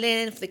the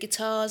violin, for the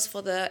guitars,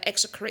 for the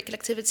extracurricular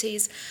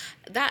activities.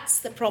 That's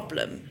the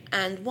problem.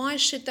 And why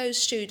should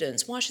those children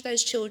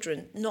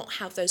not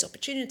have those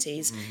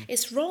opportunities?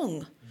 It's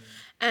wrong.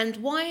 And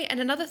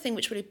another thing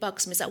which really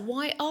bugs me is that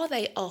why are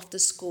they after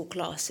school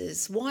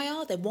classes? Why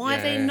are they? Why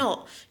are they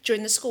not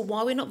during the school? Why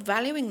are we not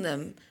valuing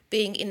them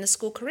being in the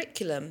school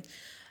curriculum?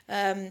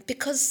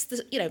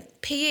 Because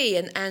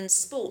PE and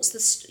sports, the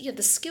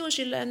skills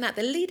you learn,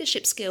 the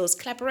leadership skills,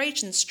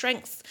 collaboration,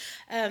 strength.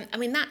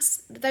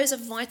 Those are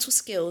vital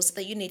skills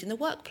that you need in the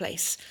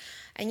workplace.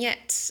 And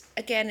yet,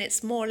 again,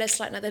 it's more or less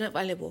like, no, they're not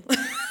valuable.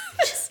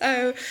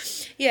 So,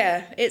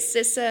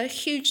 it's a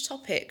huge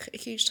topic,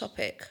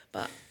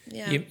 but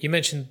yeah. You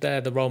mentioned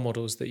there the role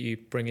models that you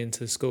bring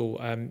into the school,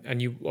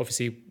 and you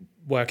obviously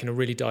work in a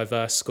really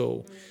diverse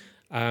school.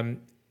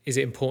 Is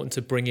it important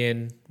to bring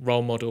in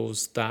role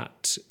models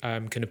that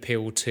can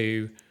appeal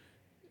to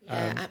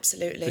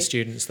absolutely the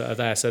students that are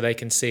there, so they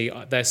can see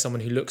there's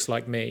someone who looks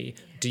like me?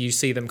 Do you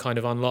see them kind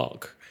of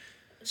unlock?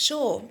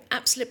 Sure,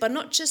 absolutely, but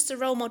not just the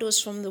role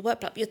models from the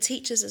work, but your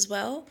teachers as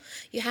well.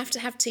 You have to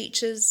have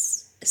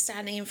teachers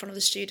standing in front of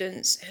the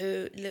students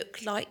who look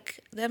like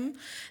them.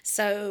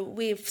 So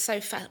we're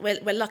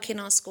lucky in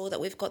our school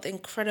that we've got the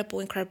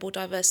incredible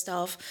diverse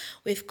staff.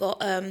 We've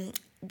got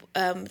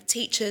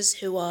teachers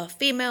who are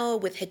female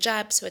with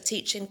hijabs who are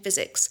teaching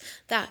physics.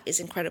 That is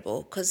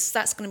incredible because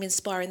that's going to be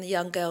inspiring the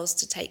young girls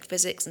to take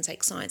physics and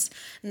take science,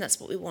 and that's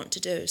what we want to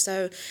do.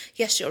 So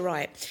yes, you're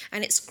right,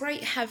 and it's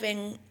great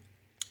having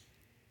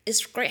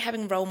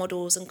role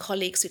models and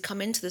colleagues who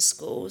come into the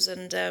schools,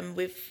 and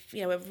we're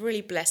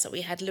really blessed that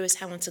we had Lewis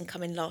Hamilton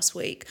come in last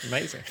week.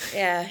 Amazing.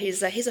 Yeah,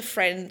 he's a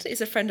friend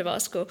of our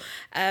school,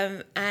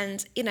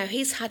 and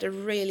he's had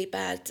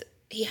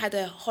he had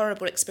a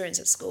horrible experience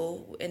at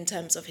school in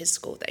terms of his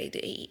school that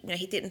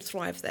he didn't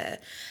thrive there,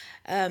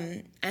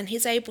 and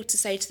he's able to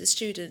say to the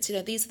students,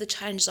 these are the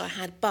challenges I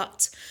had,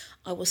 but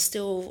I was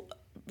still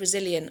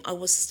resilient. I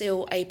was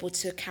still able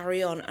to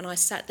carry on, and I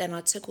sat there and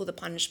I took all the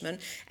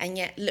punishment, and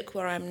yet look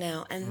where I am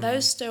now. And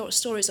those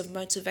stories of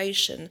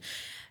motivation,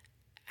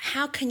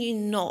 how can you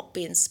not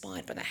be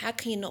inspired by that? How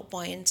can you not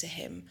buy into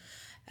him?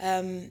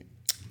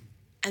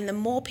 And the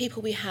more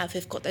people we have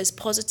who've got those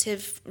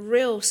positive,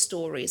 real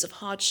stories of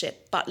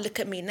hardship, but look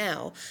at me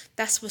now,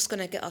 that's what's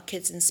going to get our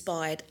kids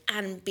inspired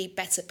and be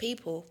better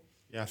people.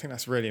 Yeah, I think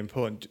that's really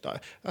important.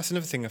 That's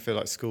another thing I feel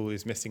like school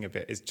is missing a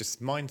bit, is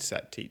just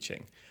mindset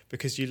teaching,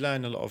 because you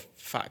learn a lot of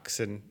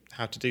facts and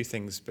how to do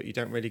things, but you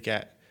don't really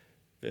get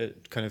the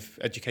kind of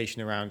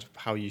education around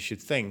how you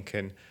should think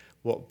and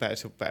what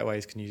better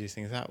ways can you do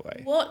things that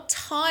way. What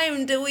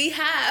time do we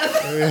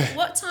have?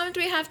 What time do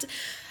we have to...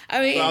 I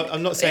mean, well,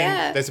 I'm not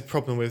saying there's a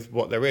problem with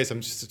what there is.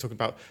 I'm just talking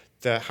about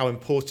how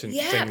important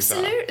things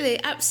are.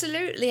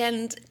 Absolutely.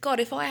 And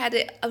God, if I had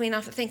it, I mean, I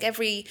think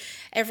every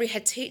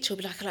head teacher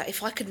would be like,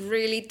 if I could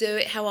really do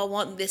it how I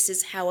want, this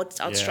is how I'd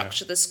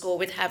structure the school.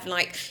 We'd have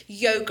like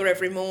yoga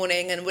every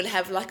morning, and we'll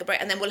have like a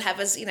break, and then we'll have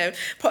a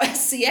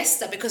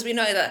siesta, because we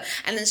know that.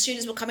 And then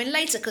students will come in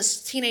later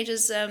because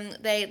teenagers,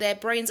 their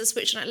brains are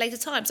switching at later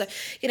time. So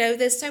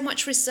there's so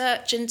much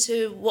research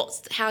into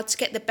how to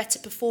get the better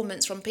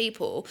performance from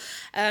people.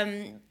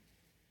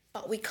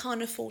 But we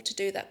can't afford to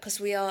do that because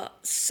we are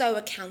so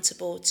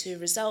accountable to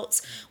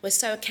results. We're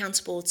so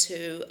accountable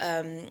to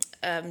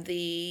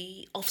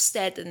the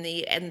Ofsted and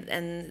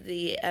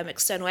the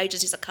external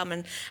agencies that come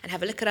and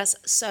have a look at us.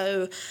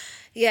 So,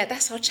 yeah,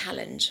 that's our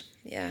challenge.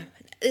 Yeah,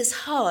 it's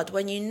hard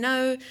when you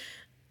know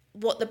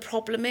what the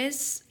problem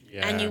is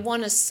and you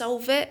want to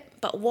solve it,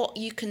 but what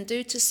you can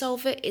do to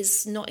solve it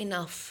is not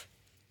enough.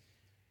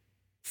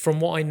 From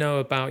what I know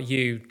about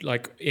you,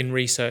 like in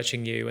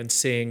researching you and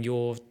seeing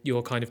your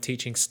kind of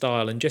teaching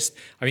style, and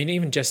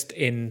even just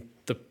in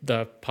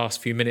the past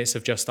few minutes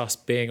of just us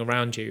being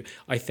around you,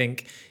 I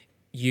think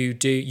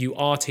you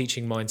are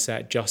teaching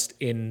mindset just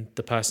in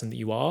the person that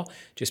you are,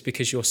 just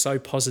because you're so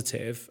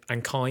positive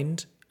and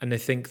kind. And I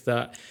think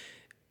that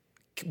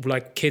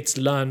like kids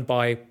learn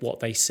by what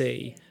they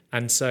see,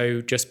 and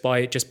so just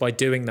by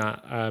doing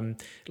that,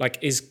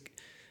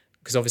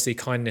 because obviously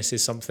kindness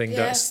is something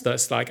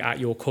that's like at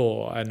your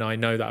core, and I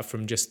know that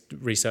from just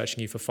researching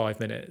you for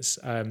 5 minutes.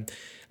 And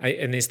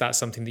is that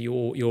something that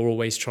you're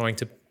always trying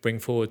to bring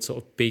forward,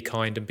 sort of be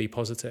kind and be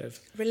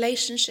positive?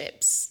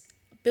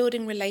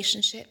 Building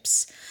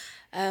relationships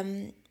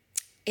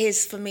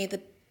is for me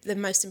the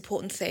most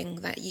important thing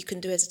that you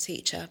can do as a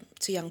teacher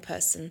to a young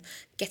person.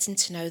 Getting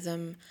to know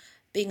them,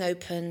 being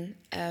open,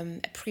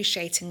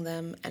 appreciating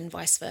them, and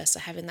vice versa,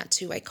 having that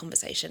two-way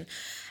conversation.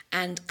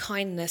 And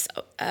kindness,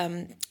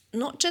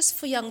 not just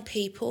for young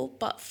people,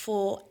 but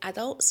for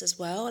adults as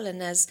well.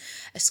 And as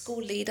a school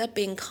leader,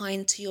 being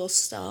kind to your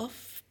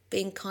staff,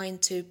 being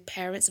kind to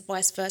parents, and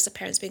vice versa,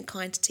 parents being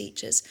kind to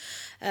teachers.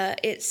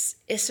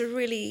 It's a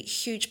really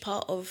huge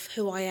part of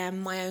who I am,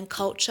 my own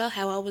culture,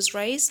 how I was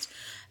raised.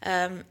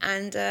 I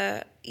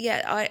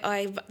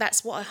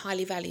that's what I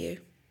highly value.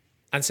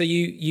 And so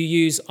you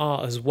use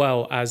art as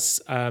well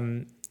as...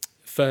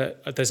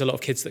 there's a lot of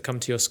kids that come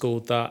to your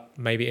school that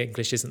maybe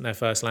English isn't their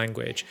first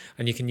language,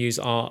 and you can use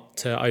art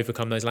to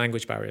overcome those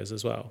language barriers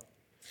as well.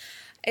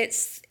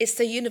 It's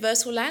the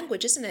universal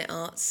language, isn't it?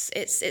 Arts.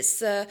 It's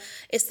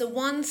the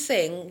one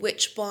thing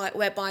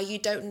whereby you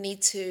don't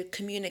need to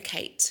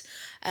communicate,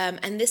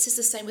 and this is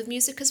the same with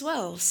music as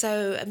well.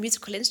 So a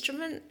musical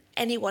instrument,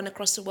 anyone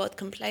across the world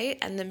can play it,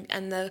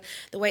 and the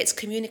way it's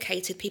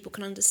communicated, people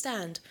can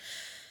understand.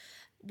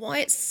 Why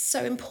it's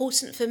so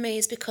important for me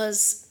is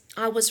because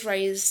I was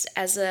raised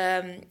as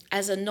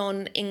a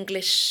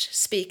non-English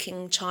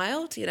speaking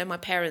child. My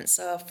parents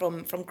are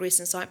from Greece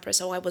and Cyprus,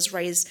 so I was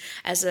raised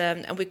as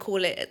and we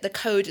call it, the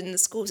code in the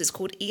schools is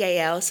called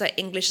EAL, so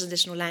English as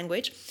Additional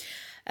Language.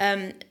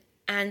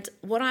 And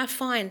what I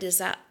find is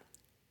that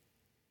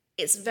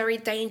it's very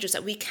dangerous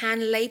that we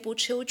can label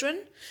children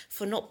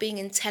for not being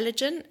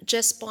intelligent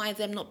just by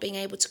them not being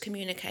able to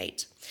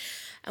communicate.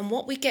 And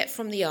what we get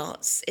from the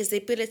arts is the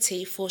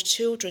ability for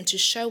children to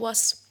show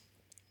us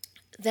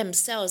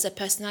themselves, their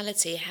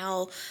personality,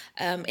 how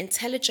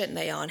intelligent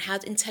they are, and how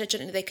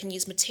intelligently they can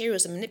use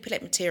materials and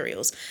manipulate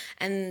materials.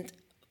 And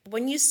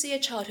when you see a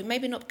child who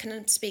maybe not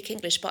can speak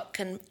English but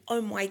can,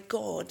 oh my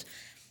God,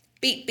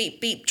 beep, beep,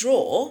 beep,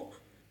 draw,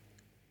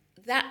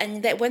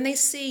 that when they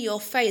see your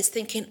face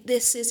thinking,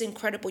 this is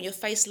incredible, your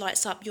face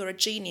lights up, you're a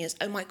genius,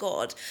 oh my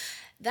God,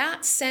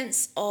 that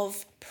sense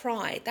of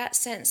pride, that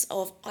sense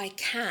of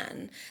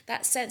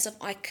that sense of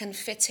I can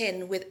fit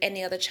in with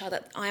any other child,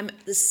 that I'm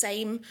the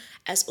same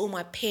as all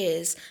my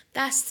peers,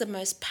 that's the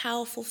most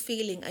powerful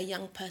feeling a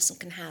young person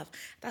can have.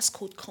 That's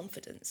called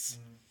confidence.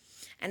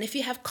 And if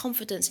you have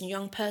confidence in a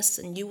young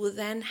person, you will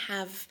then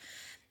have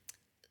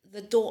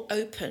the door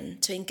open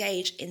to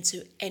engage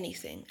into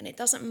anything. And it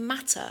doesn't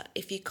matter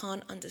if you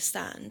can't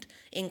understand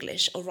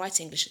English or write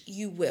English,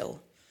 you'll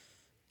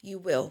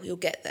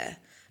get there.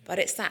 But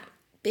it's that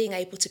being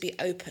able to be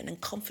open, and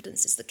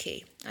confidence is the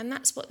key. And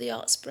that's what the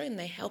arts bring.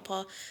 They help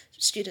our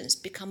students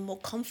become more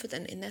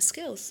confident in their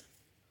skills.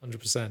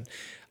 100%.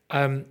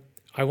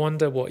 I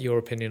wonder what your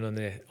opinion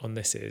on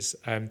this is.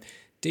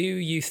 Do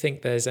you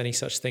think there's any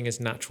such thing as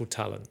natural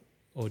talent,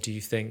 or do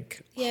you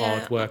think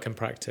hard work and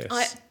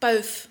practice?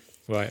 Both.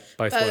 Right,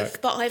 both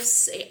work. But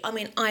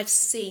I've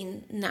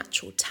seen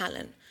natural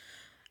talent.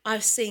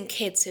 I've seen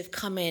kids who've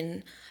come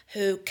in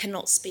who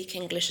cannot speak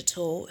English at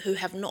all, who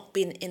have not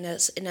been in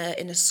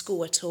a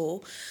school at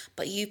all,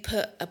 but you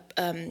put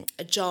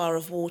a jar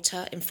of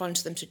water in front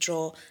of them to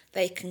draw,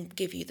 they can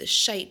give you the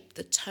shape,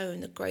 the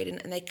tone, the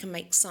gradient, and they can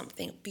make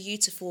something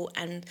beautiful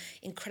and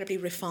incredibly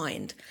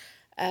refined.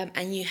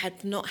 And you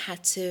had not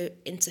had to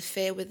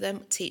interfere with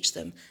them, teach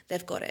them.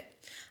 They've got it.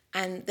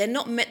 And they're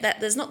not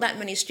there's not that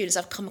many students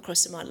I've come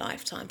across in my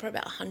lifetime, probably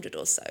about 100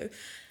 or so,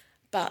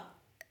 but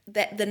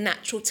the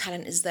natural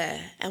talent is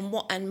there.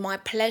 And my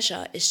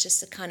pleasure is just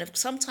to kind of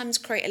sometimes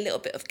create a little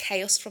bit of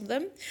chaos from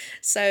them.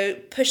 So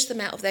push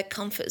them out of their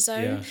comfort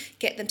zone,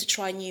 get them to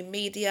try new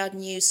media,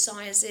 new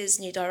sizes,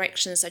 new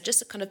directions. So just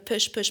to kind of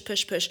push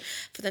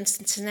for them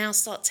to now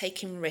start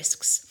taking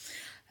risks.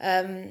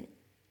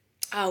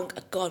 Oh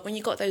God, when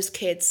you got those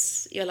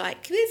kids, you're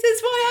like, this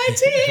is why I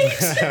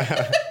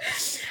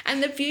teach.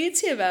 And the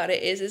beauty about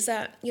it is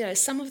that, you know,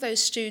 some of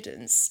those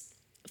students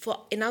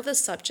in other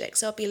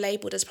subjects, they'll be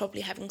labelled as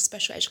probably having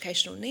special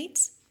educational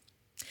needs,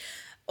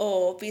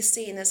 or be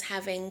seen as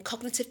having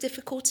cognitive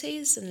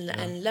difficulties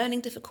and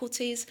learning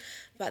difficulties.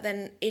 But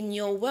then in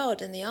your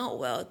world, in the art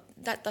world,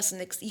 that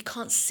you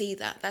can't see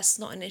that. That's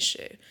not an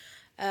issue.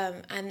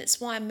 And it's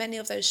why many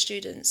of those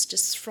students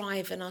just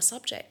thrive in our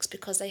subjects,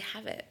 because they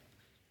have it.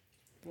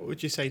 What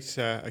would you say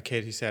to a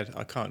kid who said,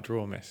 I can't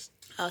draw, miss?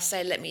 I'll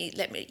say, let me,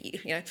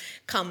 you know,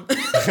 come.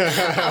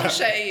 I'll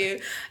show you.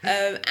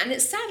 And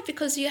it's sad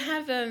because you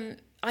have,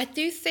 I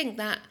do think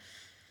that,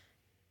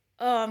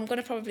 I'm going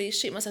to probably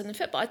shoot myself in the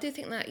foot, but I do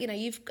think that, you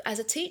know, as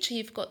a teacher,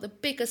 you've got the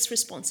biggest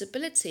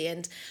responsibility,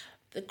 and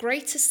the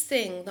greatest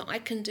thing that I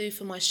can do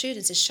for my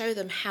students is show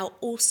them how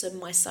awesome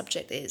my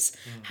subject is,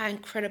 how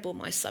incredible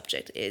my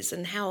subject is,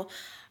 and how,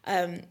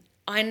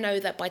 I know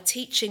that by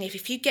teaching,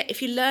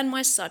 if you learn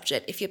my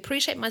subject, if you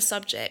appreciate my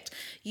subject,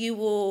 you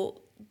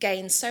will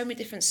gain so many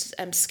different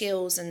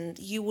skills, and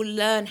you will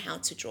learn how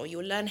to draw, you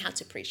will learn how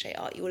to appreciate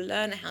art, you will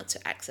learn how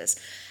to access.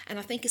 And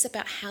I think it's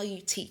about how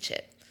you teach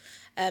it,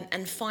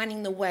 and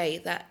finding the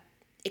way that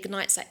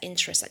ignites that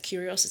interest, that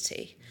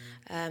curiosity,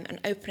 and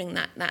opening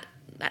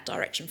that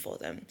direction for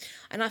them.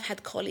 And I've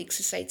had colleagues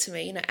who say to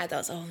me, you know,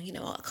 adults, oh, you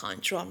know, I can't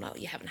draw. I'm like,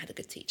 you haven't had a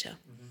good teacher.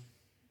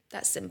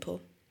 That's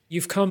simple.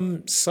 You've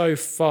come so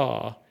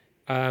far,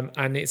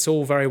 and it's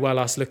all very well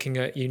us looking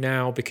at you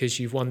now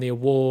because you've won the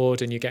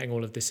award and you're getting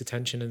all of this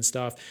attention and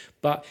stuff.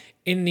 But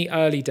in the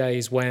early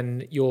days,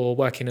 when you're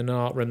working in an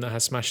art room that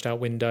has smashed out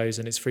windows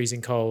and it's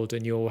freezing cold,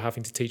 and you're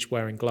having to teach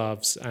wearing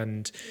gloves,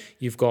 and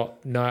you've got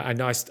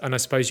and I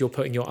suppose you're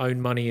putting your own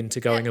money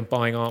into going and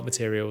buying art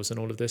materials and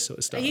all of this sort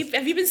of stuff.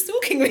 Have you been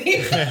stalking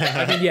me?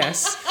 I mean,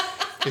 yes.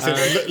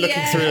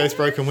 Looking through those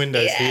broken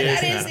windows for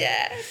years now.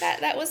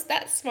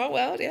 That's smart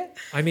world, yeah.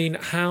 I mean,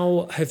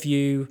 how have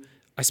you,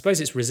 I suppose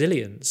it's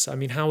resilience. I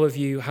mean, how have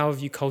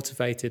you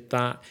cultivated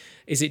that?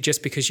 Is it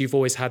just because you've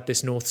always had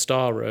this North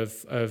Star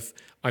of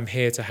I'm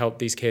here to help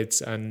these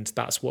kids and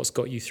that's what's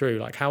got you through?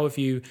 Like, how have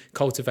you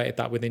cultivated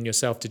that within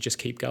yourself to just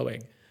keep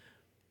going?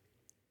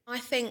 I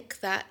think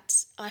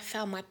that I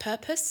found my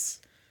purpose.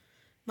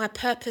 My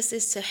purpose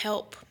is to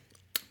help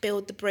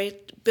build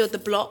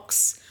the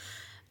blocks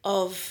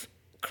of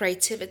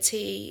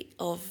creativity,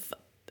 of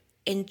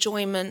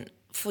enjoyment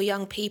for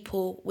young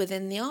people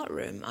within the art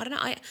room. I don't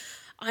know,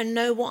 I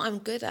know what I'm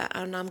good at,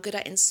 and I'm good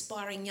at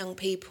inspiring young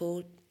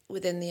people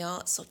within the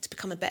arts to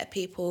become a better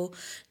people,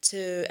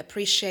 to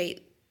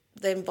appreciate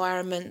the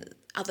environment,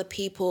 other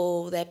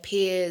people, their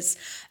peers,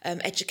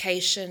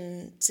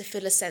 education, to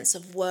feel a sense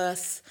of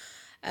worth.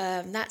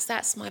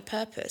 That's my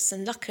purpose,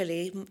 and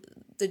luckily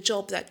the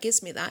job that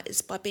gives me that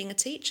is by being a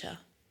teacher.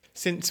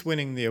 Since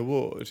winning the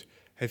award,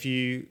 have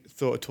you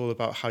thought at all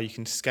about how you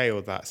can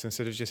scale that? So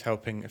instead of just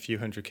helping a few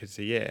hundred kids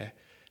a year,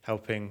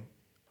 helping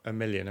 1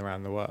 million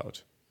around the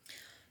world?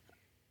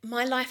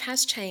 My life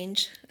has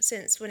changed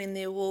since winning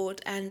the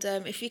award. And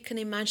if you can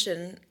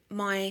imagine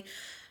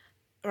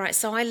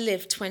so I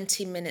live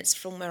 20 minutes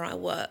from where I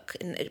work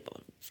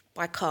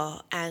by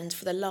car. And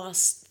for the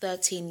last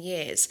 13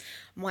 years,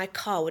 my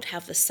car would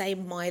have the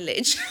same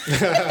mileage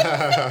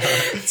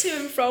to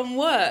and from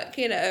work,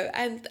 you know,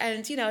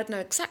 and you know, I'd know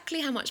exactly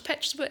how much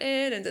petrol to put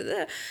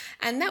in,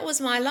 and that was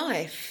my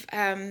life.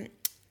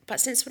 But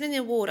since winning the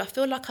award, I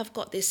feel like I've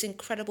got this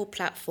incredible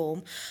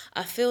platform.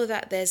 I feel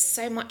that there's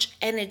so much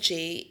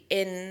energy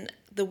in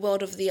the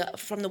world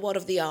from the world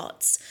of the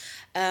arts,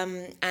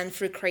 and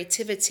through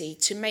creativity,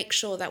 to make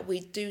sure that we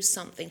do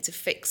something to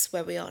fix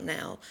where we are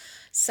now.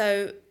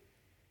 So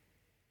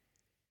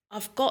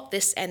I've got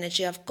this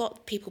energy, I've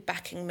got people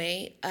backing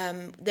me,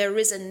 there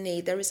is a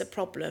need, there is a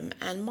problem,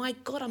 and my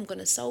God, I'm going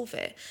to solve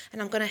it,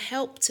 and I'm going to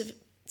help to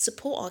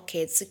support our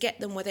kids to get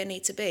them where they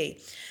need to be.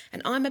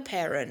 And I'm a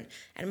parent,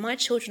 and my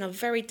children are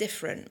very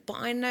different, but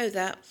I know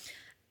that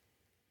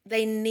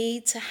they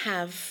need to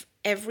have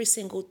every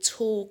single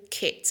tool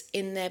kit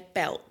in their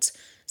belt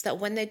so that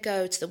when they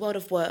go to the world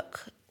of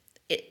work,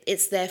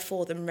 it's there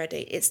for them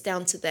ready. It's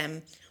down to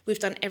them. We've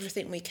done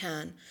everything we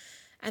can.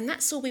 And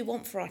that's all we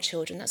want for our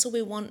children. That's all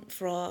we want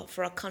for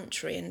our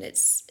country. And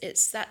that's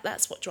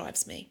what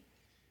drives me.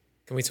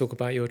 Can we talk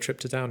about your trip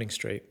to Downing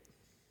Street?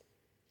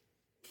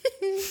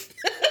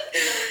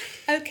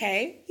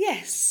 Okay,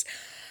 yes.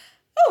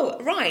 Oh,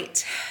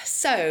 right.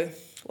 So,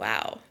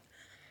 wow.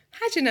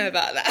 How do you know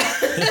about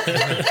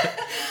that?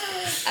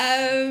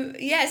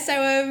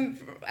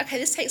 Okay,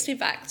 this takes me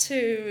back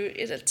to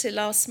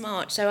last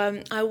March.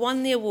 So I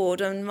won the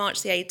award on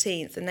March the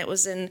 18th, and it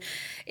was in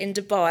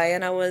Dubai,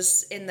 and I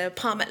was in the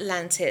Palm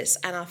Atlantis,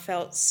 and I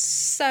felt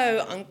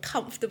so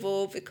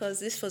uncomfortable because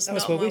this was not my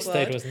That was where we stayed,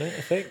 world. wasn't it,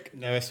 I think?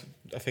 No,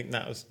 I think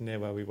that was near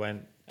where we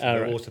went to Oh,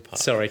 the right. water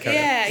park. Sorry, Karen.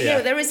 Yeah,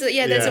 there's a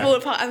Yeah.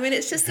 water park. I mean,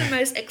 it's just the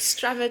most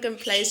extravagant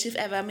place you've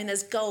ever. I mean,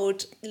 there's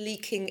gold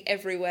leaking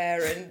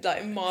everywhere and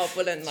like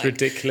marble and like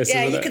ridiculous,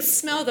 Yeah, isn't you it? could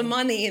smell the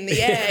money in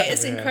the air.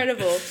 It's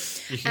incredible.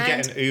 You can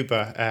get an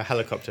Uber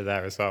helicopter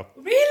there as well.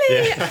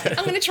 Really?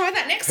 I'm going to try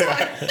that next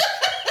time.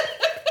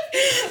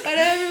 But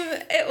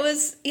it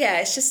was,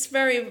 it's just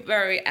very,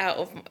 very out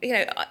of,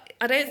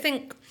 I don't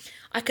think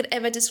I could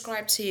ever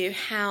describe to you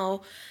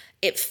how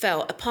it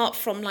felt, apart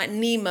from like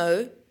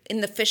Nemo in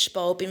the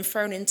fishbowl being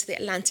thrown into the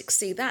Atlantic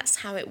Sea. That's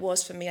how it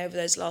was for me over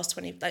those last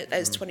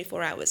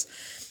 24 hours.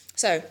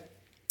 So,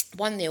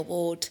 won the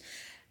award,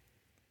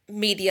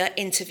 media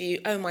interview,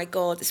 oh my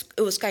God,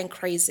 it was going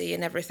crazy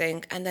and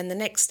everything. And then the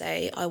next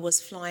day I was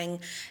flying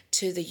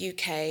to the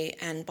UK,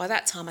 and by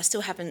that time I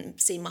still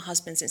haven't seen my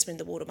husband since we're in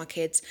the water with my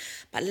kids,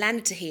 but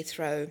landed in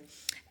Heathrow.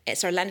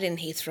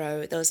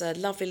 There was a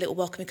lovely little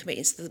welcoming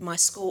committee. So my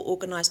school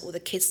organised all the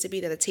kids to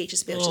be there, the teachers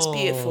to be there. It was just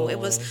beautiful. It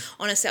was,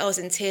 honestly, I was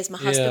in tears. My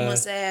husband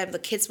was there, the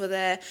kids were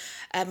there,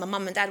 my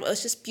mum and dad. It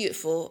was just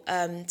beautiful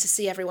to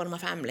see everyone in my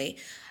family.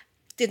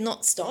 Did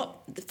not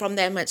stop. From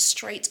there, went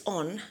straight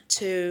on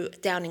to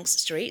Downing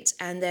Street.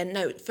 And then,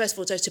 first of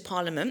all, go to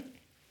Parliament.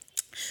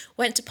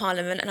 Went to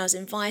Parliament and I was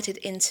invited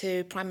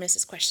into Prime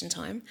Minister's Question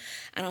Time.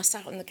 And I was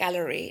sat on the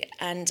gallery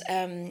and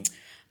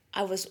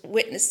I was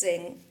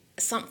witnessing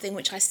something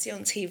which I see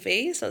on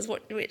TV. So I was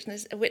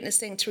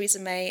witnessing Theresa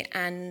May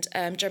and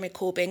Jeremy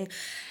Corbyn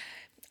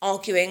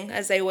arguing,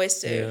 as they always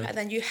do. Yeah. And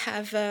then you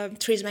have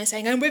Theresa May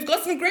saying, and we've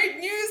got some great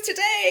news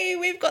today.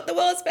 We've got the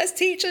world's best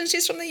teacher and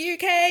she's from the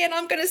UK and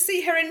I'm going to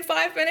see her in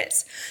 5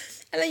 minutes.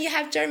 And then you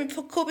have Jeremy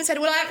Corbyn said,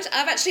 well,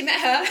 I've actually met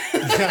her.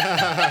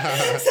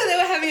 So they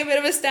were having a bit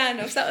of a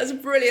standoff. So that was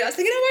brilliant. I was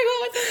thinking, oh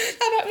my God,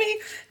 how about me?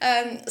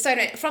 So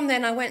anyway, from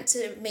then I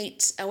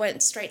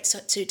went straight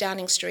to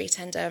Downing Street.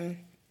 And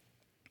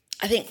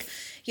I think,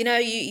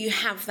 you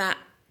have that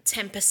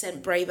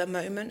 10% braver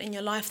moment in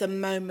your life, the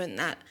moment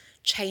that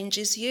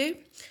changes you.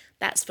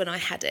 That's when I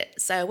had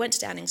it. So I went to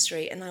Downing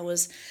Street and I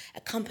was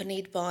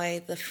accompanied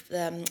by the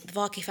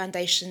Varkey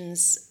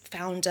Foundation's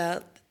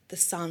founder, the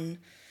son,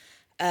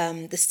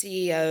 the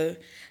CEO,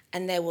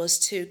 and there was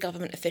 2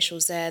 government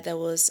officials there. There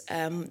was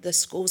the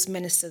school's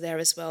minister there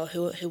as well,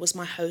 who was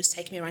my host,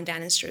 taking me around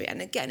Downing Street.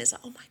 And again, it's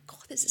like, oh my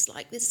God, this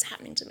is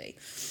happening to me.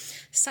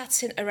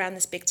 Sat in around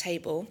this big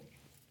table.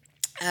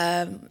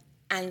 And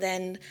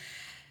then,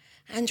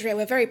 Andrea,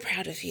 we're very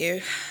proud of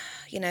you.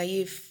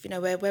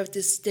 We're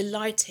just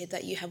delighted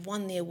that you have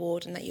won the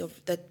award and that you're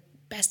the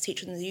best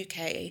teacher in the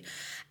UK,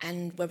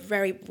 and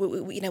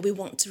we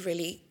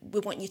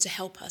want you to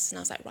help us. And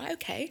I was like, right,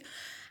 okay.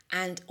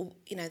 And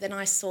then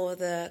I saw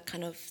the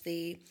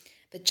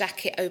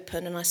jacket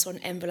open, and I saw an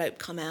envelope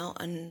come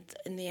out, and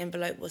in the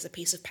envelope was a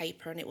piece of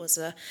paper, and it was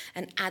an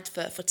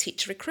advert for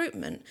teacher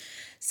recruitment.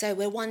 So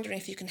we're wondering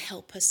if you can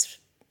help us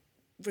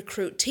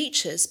recruit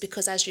teachers,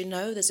 because as you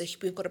know,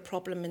 we've got a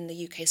problem in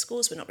the UK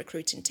schools. We're not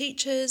recruiting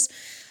teachers.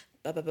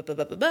 Blah, blah, blah, blah,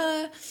 blah, blah,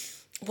 blah.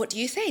 What do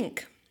you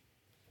think?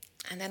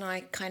 And then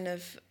I kind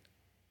of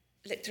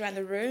looked around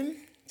the room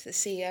to the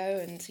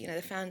CEO and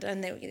the founder,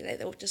 and they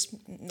were just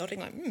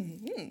nodding like,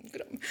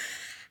 good.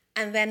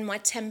 And then my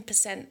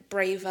 10%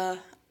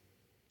 braver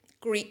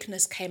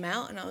Greekness came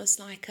out, and I was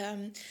like,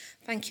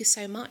 thank you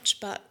so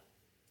much, but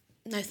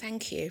no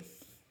thank you.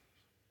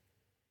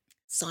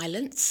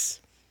 Silence.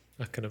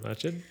 I can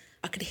imagine.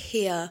 I could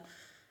hear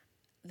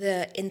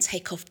the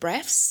intake of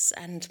breaths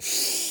and,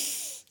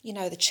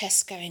 the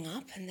chest going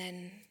up. And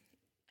then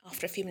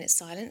after a few minutes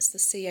silence, the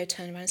CEO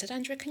turned around and said,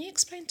 Andrea, can you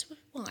explain to us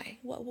why?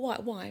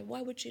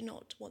 Why would you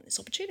not want this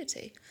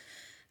opportunity?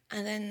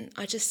 And then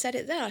I just said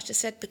it there. I just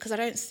said, because I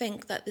don't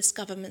think that this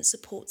government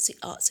supports the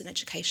arts in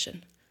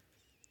education.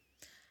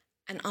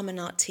 And I'm an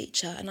art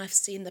teacher and I've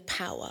seen the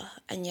power,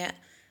 and yet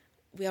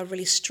we are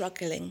really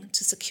struggling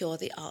to secure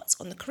the arts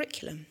on the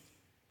curriculum.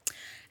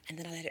 And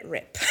then I let it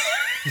rip.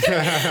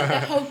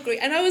 The whole group.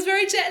 And I was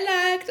very jet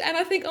lagged. And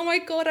I think, oh my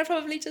God, I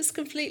probably just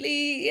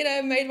completely,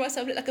 made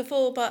myself look like a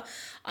fool. But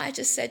I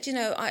just said,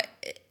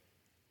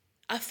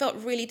 I felt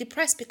really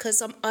depressed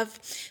because I've,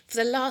 for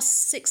the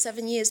last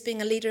 6-7 years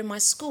being a leader in my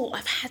school,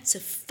 I've had to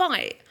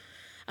fight.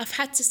 I've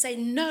had to say,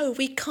 no,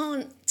 we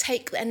can't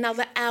take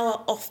another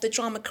hour off the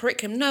drama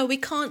curriculum. No, we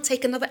can't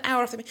take another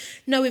hour off.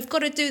 No, we've got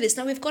to do this.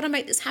 No, we've got to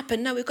make this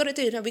happen. No, we've got to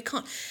do it. No, we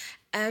can't.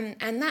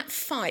 And that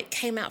fight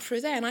came out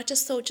through there. And I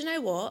just thought, you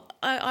know what?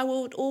 I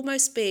would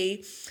almost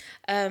be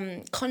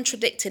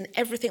contradicting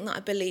everything that I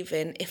believe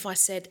in if I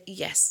said,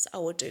 yes, I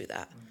will do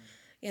that.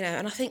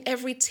 And I think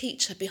every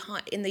teacher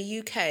in the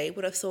UK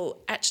would have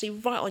thought, actually,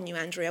 right on you,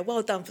 Andrea.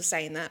 Well done for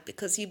saying that,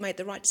 because you made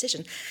the right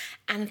decision.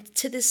 And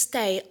to this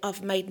day,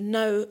 I've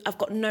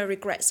got no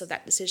regrets of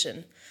that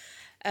decision.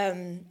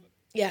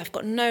 I've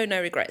got no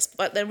regrets.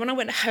 But then when I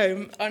went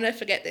home, I'll never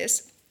forget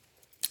this.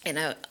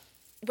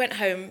 Went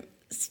home,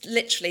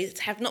 literally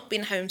have not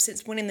been home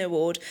since winning the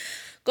award.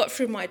 Got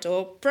through my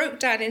door, broke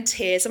down in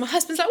tears, and my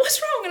husband's like,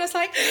 "What's wrong?" And I was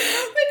like, "We're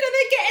going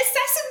to get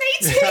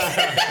assassinated.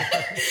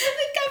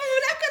 The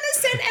government are going to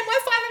send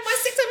MI5 and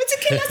MI6 over to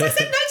kill us." I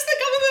said no to the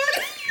government.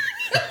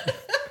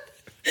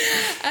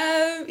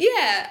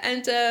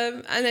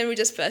 And then we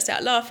just burst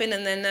out laughing,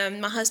 and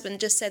then my husband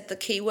just said the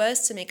key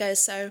words to me. He goes,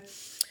 "So,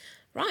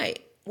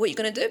 right, what are you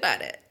going to do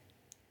about it?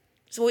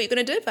 So what are you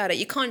going to do about it?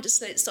 You can't just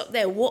let it stop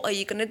there. What are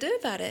you going to do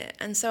about it?"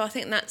 And so I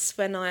think that's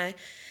when I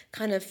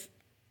kind of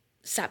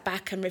sat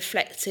back and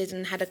reflected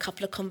and had a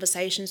couple of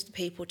conversations with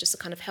people just to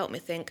kind of help me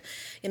think,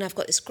 I've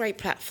got this great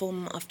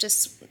platform. I've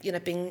just,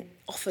 been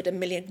offered $1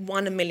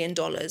 million.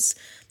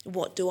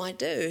 What do I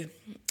do?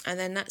 And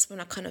then that's when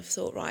I kind of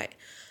thought, right,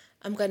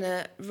 I'm going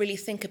to really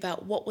think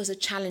about what was the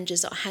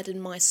challenges that I had in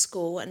my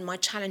school, and my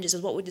challenges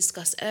is what we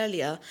discussed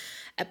earlier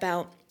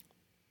about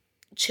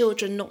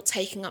children not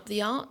taking up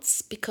the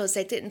arts because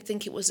they didn't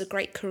think it was a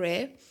great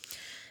career.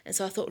 And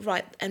so I thought,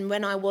 right, and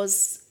when I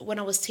was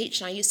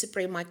teaching, I used to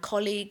bring my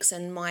colleagues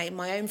and my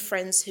own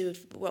friends who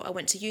I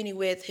went to uni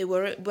with, who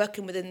were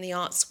working within the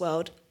arts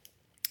world,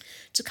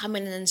 to come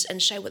in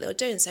and show what they were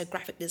doing. So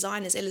graphic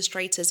designers,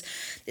 illustrators,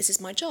 this is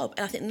my job.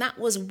 And I think that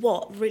was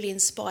what really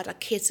inspired our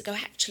kids to go,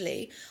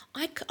 actually,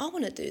 I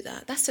want to do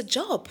that. That's a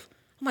job.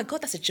 Oh my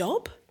God, that's a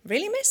job?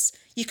 Really, miss?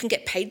 You can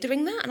get paid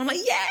doing that? And I'm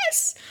like,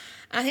 yes!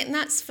 I think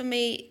that's, for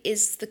me,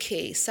 is the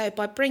key. So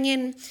by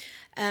bringing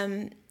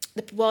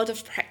the world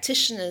of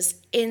practitioners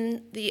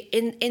into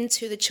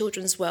the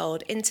children's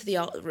world, into the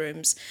art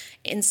rooms,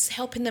 in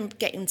helping them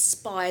get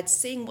inspired,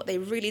 seeing what they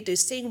really do,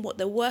 seeing what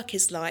their work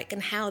is like,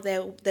 and how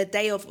their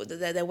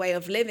way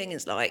of living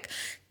is like.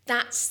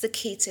 That's the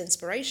key to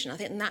inspiration. I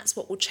think that's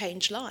what will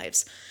change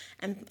lives,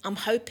 and I'm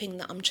hoping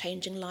that I'm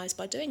changing lives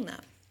by doing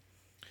that.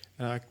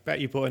 I bet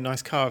you bought a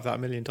nice car of that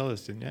 $1 million,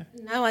 didn't you?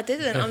 No, I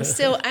didn't. I'm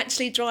still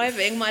actually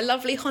driving my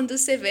lovely Honda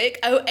Civic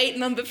 08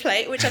 number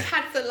plate, which I've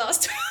had for the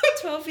last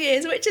 12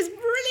 years, which is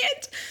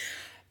brilliant.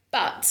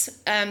 But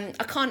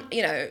I can't,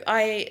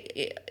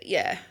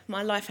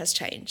 my life has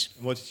changed.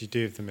 What did you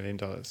do with the $1 million?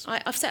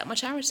 I've set up my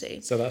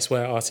charity. So that's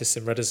where Artists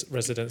in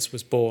Residence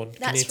was born.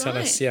 Can you tell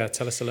us a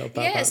little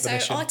bit about the mission?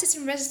 So Artists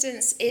in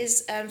Residence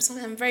is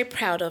something I'm very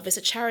proud of. It's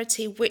a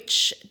charity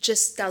which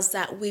just does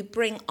that. We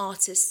bring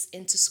artists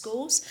into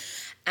schools,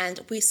 and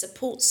we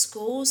support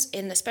schools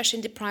especially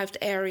in deprived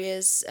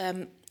areas.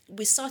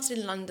 We started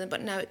in London,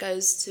 but now it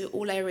goes to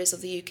all areas of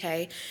the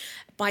UK,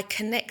 by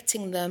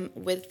connecting them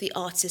with the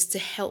artists to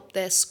help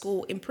their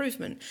school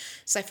improvement.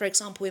 So, for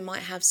example, we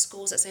might have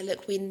schools that say,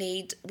 "Look, we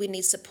need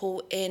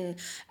support in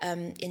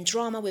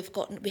drama.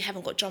 We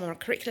haven't got drama on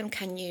curriculum.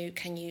 Can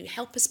you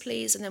help us,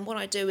 please?" And then what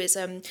I do is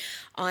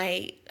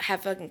I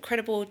have an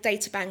incredible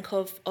data bank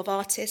of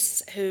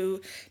artists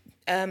who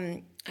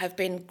have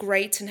been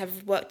great and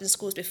have worked in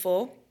schools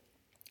before.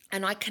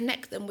 And I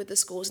connect them with the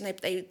schools, and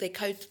they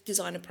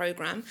co-design a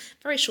program,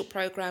 very short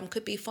program,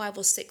 could be 5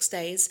 or 6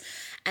 days.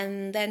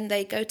 And then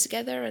they go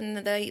together and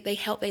they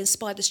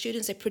inspire the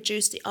students, they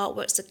produce the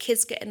artworks, the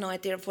kids get an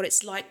idea of what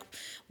it's like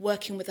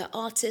working with the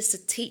artists, the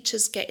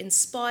teachers get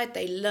inspired,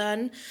 they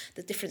learn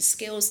the different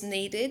skills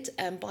needed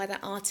by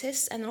that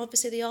artist. And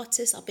obviously the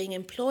artists are being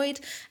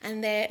employed,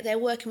 and they're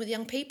working with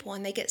young people,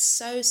 and they get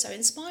so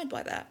inspired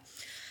by that.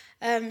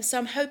 So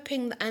I'm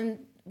hoping,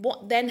 and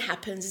what then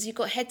happens is you've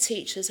got head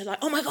teachers who are like,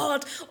 oh my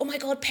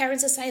God,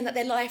 parents are saying that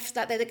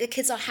their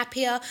kids are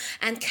happier,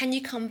 and can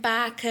you come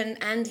back, and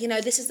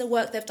this is the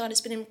work they've done, it's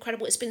been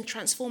incredible, it's been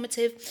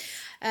transformative,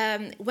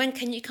 when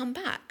can you come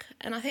back?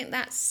 And I think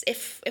that's,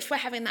 if we're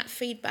having that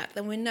feedback,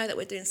 then we know that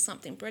we're doing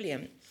something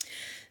brilliant.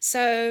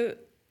 So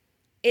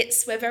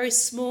we're very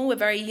small, we're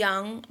very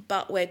young,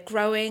 but we're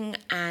growing,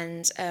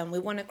 and we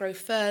want to grow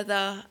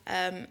further,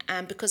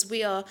 and because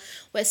we're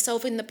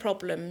solving the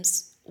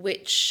problems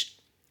which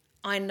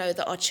I know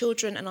that our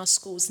children and our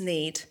schools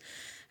need.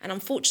 And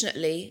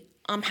unfortunately,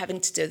 I'm having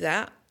to do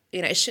that.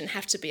 It shouldn't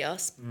have to be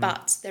us,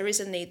 but there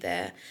is a need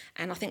there.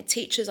 And I think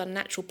teachers are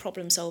natural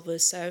problem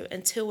solvers. So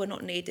until we're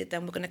not needed,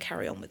 then we're going to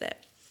carry on with it.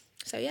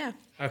 So, yeah.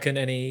 How can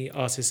any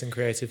artists and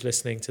creative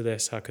listening to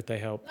this, how could they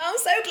help? I'm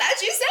so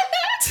glad you said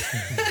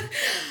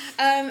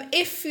that.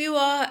 If you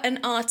are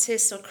an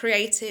artist or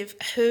creative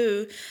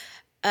who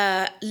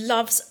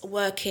loves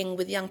working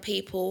with young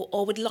people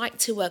or would like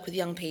to work with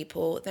young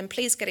people, then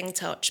please get in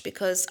touch,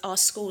 because our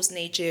schools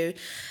need you.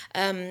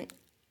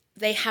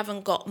 they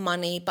haven't got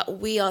money, but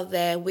we are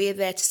there. We're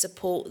there to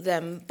support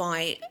them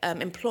by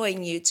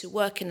employing you to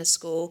work in the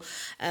school.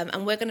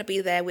 And we're going to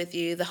be there with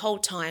you the whole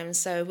time.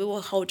 So we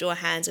will hold your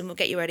hands and we'll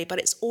get you ready. But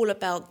it's all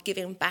about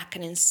giving back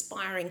and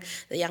inspiring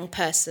the young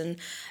person,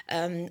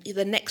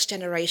 the next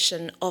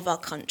generation of our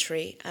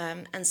country.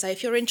 And so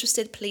if you're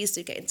interested, please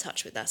do get in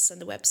touch with us.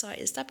 And the website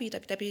is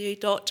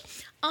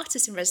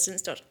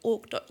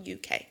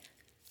www.artistinresidence.org.uk.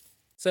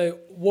 So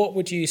what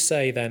would you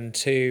say then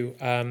to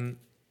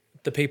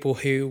the people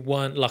who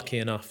weren't lucky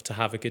enough to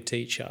have a good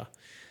teacher?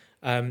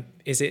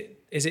 Is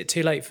it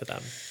too late for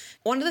them?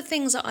 One of the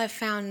things that I've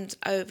found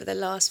over the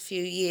last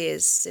few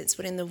years since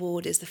winning the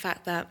award is the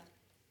fact that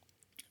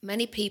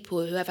many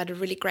people who have had a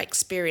really great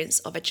experience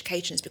of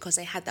education is because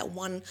they had that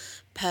one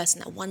person,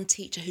 that one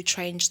teacher who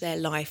changed their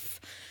life.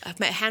 I've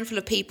met a handful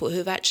of people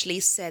who've actually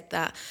said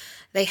that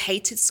they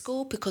hated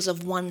school because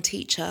of one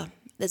teacher.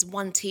 There's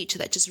one teacher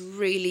that just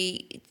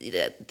really,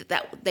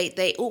 that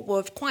they all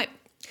were quite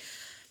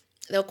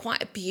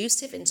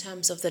abusive in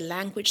terms of the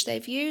language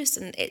they've used,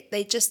 and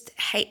they just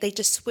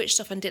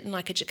switched off and didn't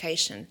like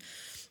education.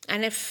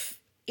 And if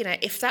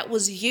that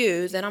was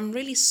you, then I'm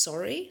really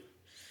sorry.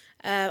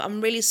 I'm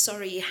really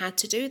sorry you had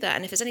to do that.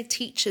 And if there's any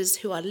teachers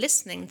who are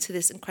listening to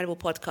this incredible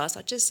podcast,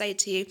 I'd just say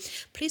to you,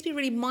 please be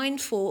really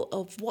mindful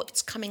of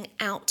what's coming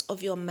out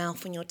of your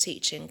mouth when you're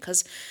teaching,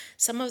 because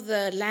some of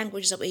the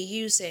language that we're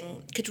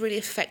using could really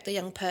affect the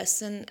young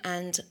person,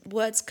 and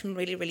words can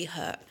really, really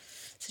hurt.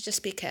 So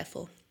just be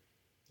careful.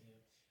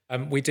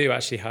 We do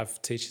actually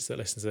have teachers that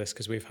listen to this,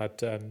 because we've had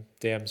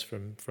DMs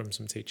from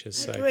some teachers.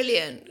 So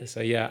brilliant.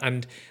 So yeah,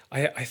 and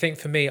I think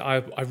for me,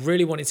 I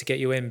really wanted to get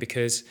you in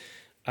because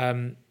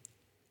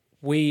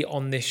we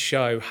on this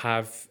show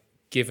have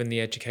given the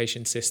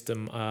education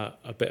system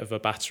a bit of a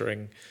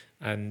battering,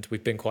 and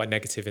we've been quite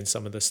negative in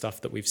some of the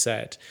stuff that we've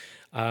said.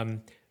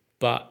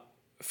 But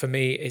for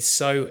me, it's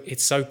so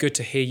good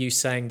to hear you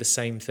saying the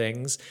same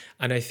things,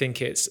 and I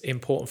think it's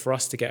important for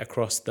us to get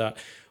across that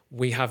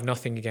we have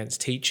nothing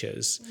against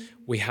teachers.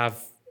 We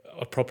have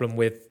a problem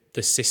with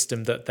the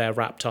system that they're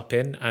wrapped up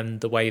in and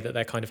the way that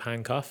they're kind of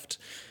handcuffed.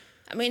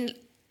 I mean,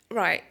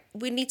 right,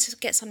 we need to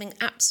get something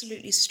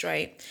absolutely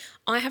straight.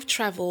 I have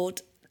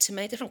travelled to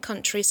many different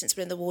countries since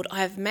winning the award.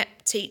 I have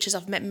met teachers,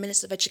 I've met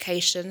ministers of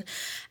education,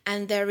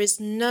 and there is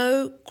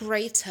no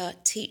greater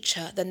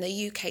teacher than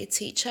the UK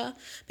teacher,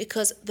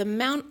 because the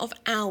amount of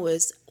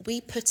hours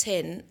we put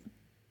in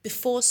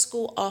before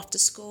school, after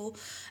school,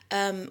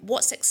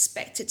 what's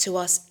expected to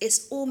us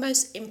is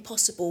almost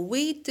impossible.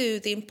 We do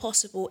the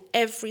impossible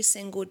every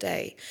single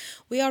day.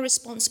 We are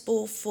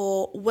responsible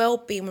for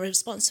well-being, we're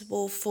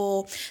responsible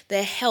for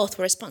their health,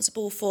 we're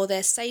responsible for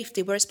their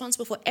safety, we're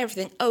responsible for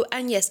everything. Oh,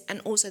 and yes,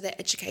 and also their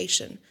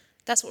education.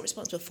 That's what we're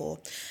responsible for.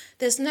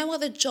 There's no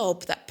other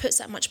job that puts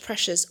that much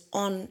pressures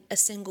on a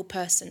single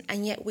person,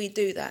 and yet we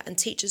do that, and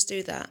teachers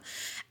do that.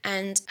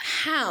 And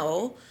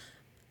how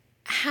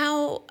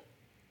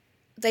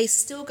they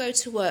still go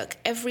to work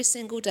every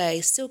single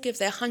day, still give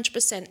their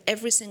 100%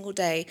 every single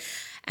day,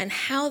 and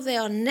how they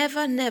are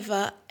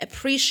never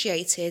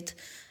appreciated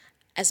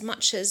as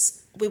much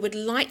as we would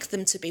like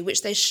them to be,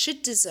 which they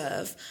should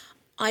deserve,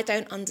 I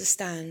don't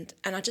understand.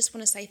 And I just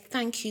want to say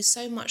thank you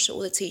so much to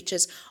all the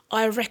teachers.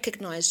 I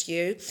recognise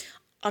you.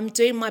 I'm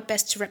doing my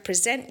best to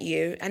represent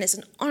you, and it's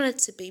an honour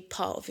to be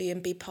part of you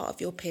and be part of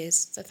your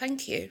peers. So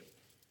thank you.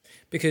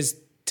 Because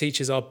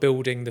teachers are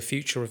building the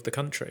future of the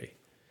country.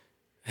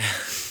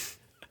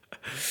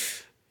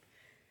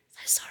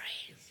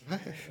 Sorry.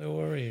 No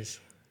worries.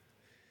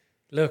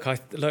 Look,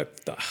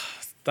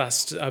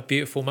 that's a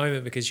beautiful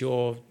moment, because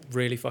you're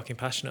really fucking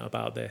passionate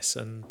about this,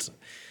 and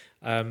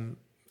you're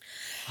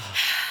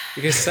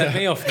gonna set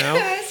me off now.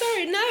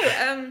 Sorry,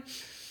 no.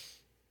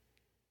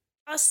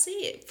 I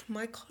see it from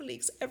my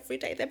colleagues every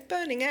day. They're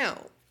burning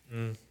out.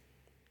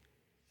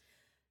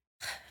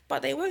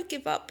 But they won't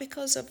give up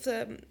because of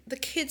the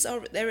kids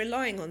they're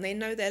relying on. They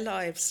know their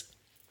lives.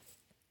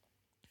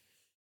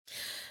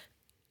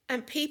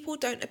 And people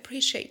don't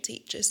appreciate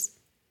teachers.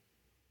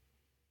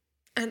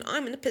 And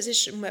I'm in a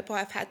position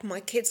whereby I've had my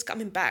kids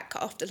coming back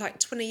after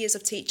like 20 years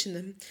of teaching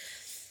them.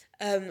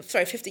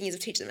 15 years of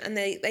teaching them. And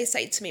they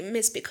say to me,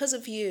 Miss, because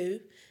of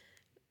you,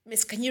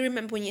 Miss, can you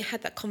remember when you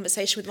had that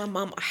conversation with my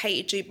mum? I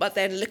hated you, but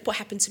then look what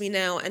happened to me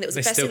now. And it was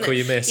they the best still thing call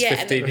you Miss, yeah,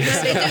 15 and, years.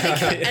 No, they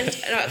do. And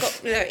I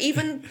got,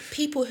 even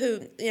people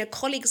who,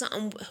 colleagues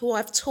who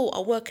I've taught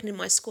are working in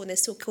my school, and they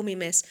still call me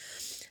Miss.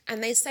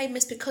 And they say,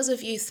 Miss, because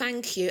of you,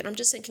 thank you. And I'm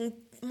just thinking,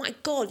 my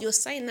God, you're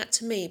saying that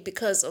to me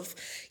because of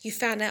you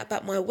found out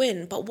about my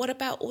win. But what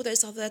about all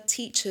those other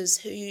teachers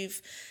who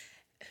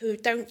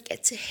don't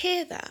get to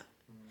hear that?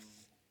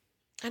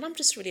 And I'm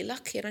just really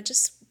lucky, and I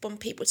just want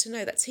people to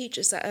know that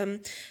teachers, that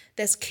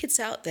there's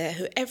kids out there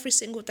who every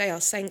single day are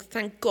saying,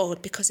 thank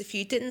God, because if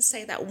you didn't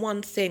say that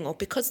one thing, or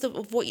because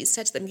of what you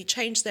said to them, you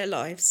changed their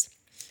lives.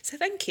 So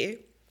thank you.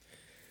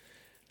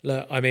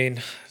 Look, I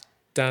mean,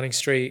 Downing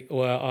Street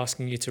were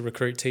asking you to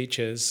recruit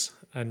teachers,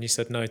 and you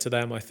said no to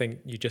them. I think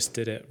you just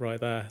did it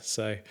right there.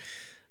 So,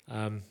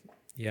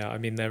 yeah, I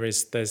mean,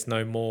 there's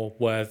no more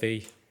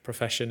worthy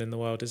profession in the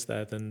world, is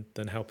there, than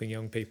helping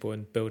young people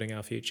and building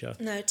our future?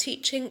 No,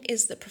 teaching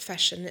is the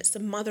profession. It's the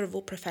mother of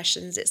all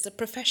professions. It's the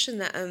profession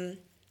that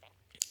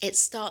it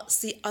starts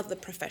the other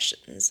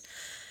professions,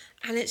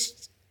 and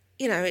it's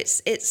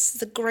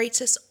the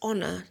greatest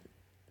honour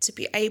to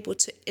be able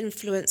to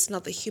influence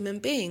another human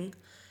being,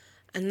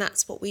 and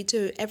that's what we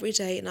do every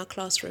day in our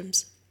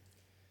classrooms.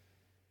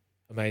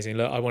 Amazing.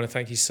 Look, I want to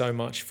thank you so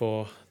much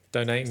for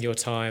donating your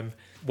time.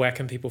 Where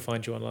can people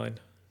find you online?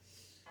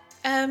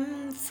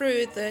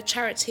 Through the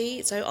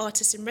charity, so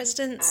Artists in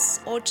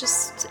Residence, or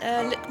just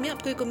look me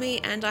up, Google me,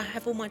 and I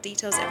have all my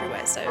details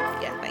everywhere. So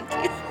yeah, thank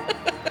you.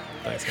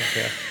 Thanks,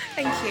 Anthea.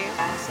 Thank you.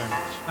 Thanks so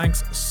much.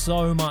 Thanks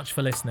so much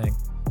for listening.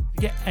 If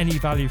you get any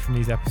value from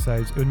these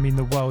episodes, it would mean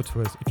the world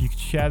to us if you could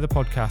share the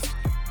podcast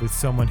with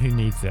someone who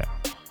needs it.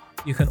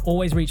 You can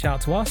always reach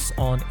out to us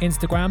on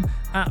Instagram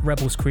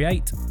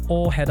 @RebelsCreate,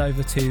 or head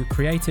over to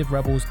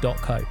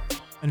creativerebels.co.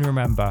 And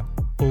remember,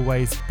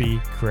 always be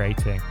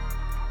creating.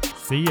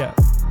 See ya.